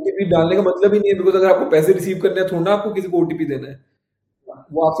ओटीपी डालने का मतलब ही नहीं है बिकॉज़ अगर आपको पैसे रिसीव करने हैं, थोड़ी ना आपको किसी को ओटीपी देना है।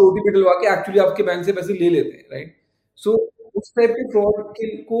 वो आपसे ओटीपी डलवा के एक्चुअली आपके बैंक से पैसे ले लेते हैं, राइट? सो उस टाइप के फ्रॉड के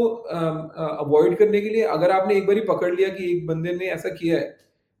को अवॉइड करने के लिए अगर आपने एक बारी पकड़ लिया कि एक बंदे ने ऐसा किया है,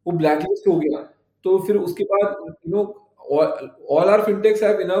 वो ब्लैकलिस्ट हो गया, तो फिर उसके बाद all all our फिनटेक्स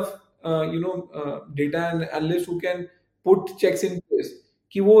have enough data and analyst who can put checks in place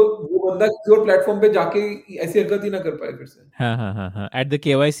कि वो बंदा किसी और प्लेटफ़ॉर्म पे जाके ऐसी हरकत ही ना कर पाए फिर से। हाँ। At the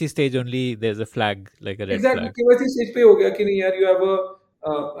KYC stage only, there's a flag, like a red exactly flag. KYC stage पे हो गया कि नहीं यार you have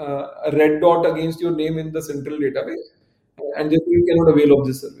a red dot against your name in the central database and therefore you can not avail of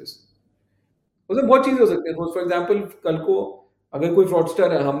this service. उसमें बहुत चीज़ें हो सकती हैं। फॉर एग्ज़ाम्पल कल को अगर कोई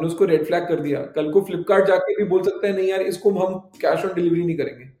फ्रॉडस्टर है, हमने उसको रेड फ्लैग कर दिया, कल को फ्लिपकार्ट जाके भी बोल सकता है नहीं यार इसको हम कैश ऑन डिलीवरी नहीं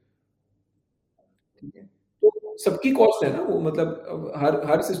करेंगे। ठीक है? तो सबकी कॉस्ट है ना वो मतलब हर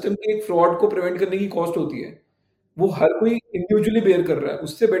हर सिस्टम की एक फ्रॉड को प्रिवेंट करने की कॉस्ट होती है। वो हर कोई इंडिविजुअली बेयर कर रहा है।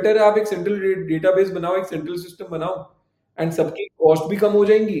 उससे बेटर है आप एक सेंट्रल डेटाबेस बनाओ, एक सेंट्रल सिस्टम बनाओ एंड सबकी कॉस्ट भी कम हो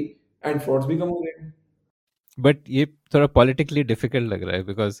जाएँगी एंड फ्रॉड्स भी कम हो जाएँगे। बट ये थोड़ा पॉलिटिकली डिफिकल्ट लग रहा है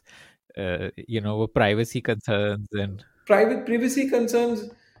बिकॉज वो privacy concerns and privacy concerns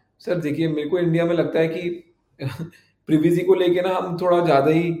sir देखिए मेरे को इंडिया में लगता है कि प्रिवेसी को लेके ना हम थोड़ा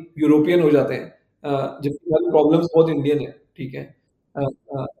ज़्यादा ही यूरोपियन हो जाते हैं। जबकि हमारी प्रॉब्लम्स बहुत इंडियन है, ठीक है?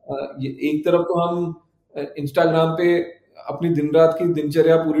 ये एक तरफ तो हम इंस्टाग्राम पे अपनी दिन-रात की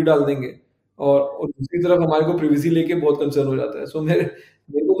दिनचर्या पूरी डाल देंगे और दूसरी तरफ हमारे को प्रिवेसी लेके बहुत कंसर्न हो जाता है। सो मेरे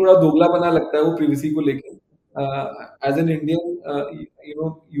मेरे को थोड़ा दोगलापना लगता है वो प्रिवेसी को लेके। As an Indian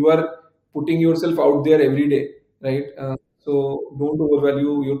you are putting yourself out there every day, right? So don't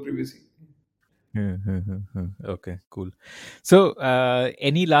overvalue your privacy. okay, cool. So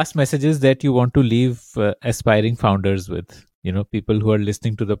any last messages that you want to leave aspiring founders with, people who are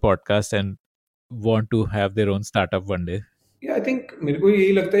listening to the podcast and want to have their own startup one day? I think मेरे को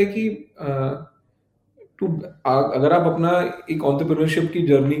यही लगता है कि to अगर आप अपना एक एंटरप्रेन्योरशिप की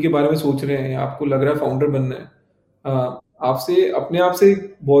जर्नी के बारे में सोच रहे हैं, आपको लग रहा है फाउंडर बनना है, आपसे अपने आप से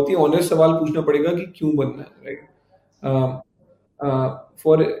बहुत ही ऑनेस्ट सवाल पूछना पड़ेगा कि क्यों बनना है, right?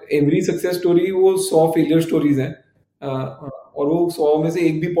 For every success story वो 100 फेलियर स्टोरीज हैं, और वो 100 में से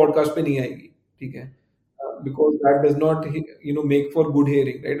एक भी पॉडकास्ट पे नहीं आएगी, ठीक है? Because that does not make for good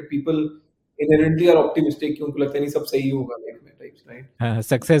hearing, right? People inherently are optimistic कि उनको लगता है नहीं सब सही होगा लाइफ में, टाइप्स, राइट? हाँ,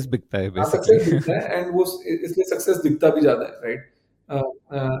 सक्सेस बिकता है हाँ, बेसिकली। सक्सेस दिखता है एंड वो इसलिए सक्सेस दिखता भी ज्यादा है, राइट?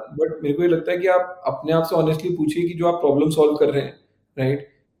 बट मेरे को ये लगता है कि आप अपने आप से ऑनेस्टली पूछिए कि जो आप प्रॉब्लम सॉल्व कर रहे हैं, right,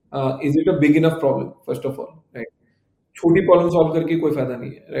 is it a big enough problem, first of all, right? छोटी प्रॉब्लम सॉल्व करके कोई फायदा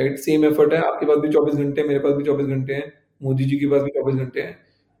नहीं है, राइट? सेम एफर्ट है, आपके पास भी 24 घंटे हैं, मेरे पास भी 24 घंटे हैं, मोदी जी के पास भी 24 घंटे हैं।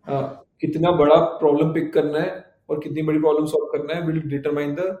 कितना बड़ा प्रॉब्लम पिक करना है और कितनी बड़ी प्रॉब्लम सॉल्व करना है will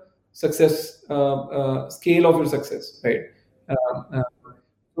determine the success scale of your success, right?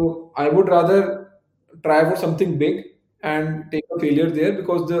 So I would rather try for something big and take a failure there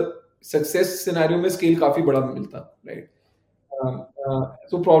because the success scenario में scale काफी बड़ा मिलता है, right?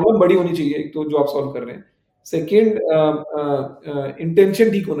 तो प्रॉब्लम बड़ी होनी चाहिए एक तो जो आप सॉल्व कर रहे हैं। सेकेंड,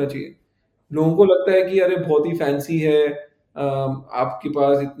 इंटेंशन ठीक होना चाहिए। लोगों को लगता है कि अरे बहुत ही फैंसी है, आपके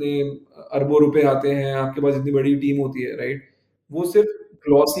पास इतने अरबों रुपए आते हैं, आपके पास इतनी बड़ी टीम होती है, राइट? वो सिर्फ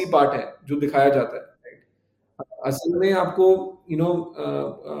ग्लॉसी पार्ट है जो दिखाया जाता है, राइट? असल में आपको यू नो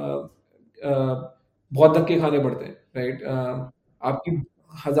बहुत धक्के खाने पड़ते हैं, राइट? आपकी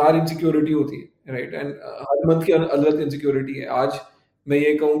हजार इनसिक्योरिटी होती है, राइट? एंड हर मंथ की अलग इनसिक्योरिटी है। आज मैं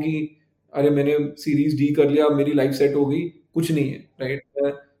ये कहूँ कि अरे मैंने सीरीज डी कर लिया, मेरी लाइफ सेट हो गई, कुछ नहीं है, राइट?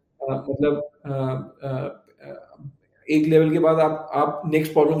 मतलब एक लेवल के बाद आप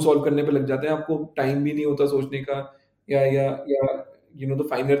नेक्स्ट प्रॉब्लम सॉल्व करने पे लग जाते हैं, आपको टाइम भी नहीं होता सोचने का या the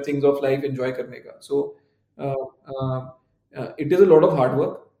finer things of life enjoy करने का। सो it is a lot of hard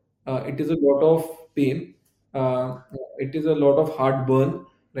work, it is a lot of pain, it is a lot of heartburn,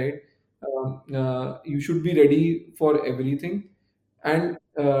 right? You should be ready for everything, and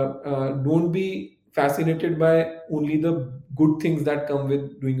don't be fascinated by only the good things that come with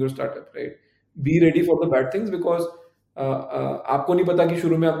doing your startup, right? Be ready for the bad things because आपको नहीं पता कि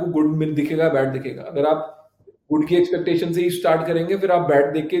शुरू में आपको good मिल दिखेगा bad दिखेगा। अगर आप गुड की एक्सपेक्टेशन से ही स्टार्ट करेंगे फिर आप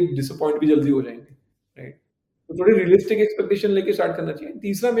बैड देख के डिसअपॉइंट भी जल्दी हो जाएंगे, राइट? तो थोड़ी रियलिस्टिक एक्सपेक्टेशन लेके स्टार्ट करना चाहिए।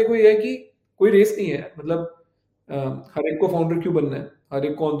 तीसरा मेरे को ये है कि कोई रेस नहीं है, मतलब अ, हर एक को फाउंडर क्यों बनना है, हर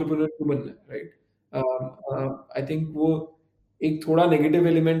एक को एंटरप्रेन्योर क्यों बनना है, राइट? आई थिंक वो एक थोड़ा नेगेटिव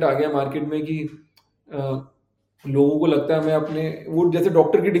एलिमेंट आ गया मार्केट में कि अ, लोगों को लगता है मैं अपने वो जैसे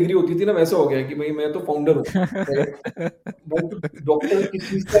डॉक्टर की डिग्री होती थी ना वैसा हो गया कि भाई मैं तो फाउंडर हूँ, राइट? बट डॉक्टर किस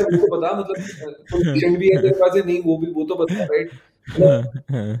चीज का है वो तो बता, मतलब कोई पेशेंट भी है तेरे पास या नहीं वो तो बता, राइट?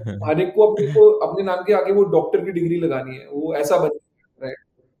 मतलब हर एक को अपने नाम के आगे वो डॉक्टर की डिग्री लगानी है, वो ऐसा बन, राइट?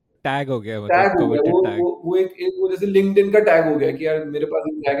 टैग हो गया, मतलब टैग हो गया कवर्टेड टैग। वो एक वो जैसे लिंक्डइन का टैग हो गया कि यार मेरे पास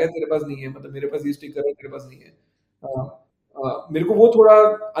ये टैग है तेरे पास नहीं है, मतलब मेरे पास ये स्टिकर है तेरे पास नहीं है। मेरे को वो थोड़ा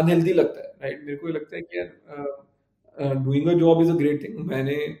अनहेल्दी लगता है, राइट? मेरे को ये लगता है कि यार doing a job is a great thing.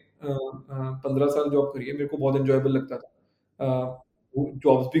 मैंने 15 साल जॉब करी है, मेरे को बहुत एंजॉयबल लगता था।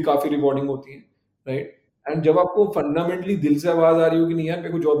 जॉब्स भी काफी रिवॉर्डिंग होती हैं, राइट? एंड जब आपको फंडामेंटली दिल से आवाज आ रही हो कि नहीं यार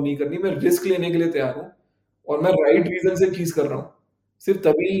मेरे को जॉब नहीं करनी, मैं रिस्क लेने के लिए तैयार हूँ और मैं राइट रीजन से चीज कर रहा हूँ, सिर्फ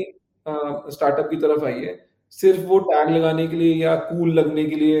तभी स्टार्टअप की तरफ आई है। सिर्फ वो टैग लगाने के लिए या कूल लगने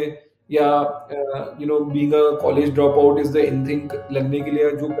के लिए या being a college drop out is the in thing लगने के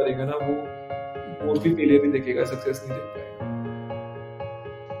लिए जो करेगा ना वो मोस्टली फेलियर ही देखेगा, सक्सेस नहीं देख पाएगा।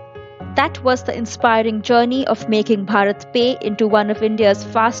 That was the inspiring journey of making BharatPe into one of India's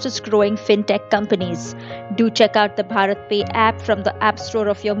fastest growing fintech companies. Do check out the BharatPe app from the App Store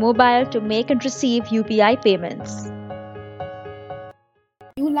of your mobile to make and receive UPI payments.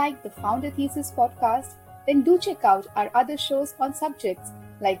 If you like the Founder Thesis podcast, then do check out our other shows on subjects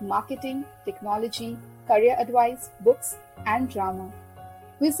like marketing, technology, career advice, books, and drama.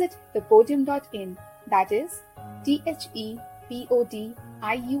 Visit thepodium.in, that is thepodium.in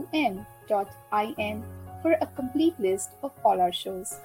for a complete list of all our shows.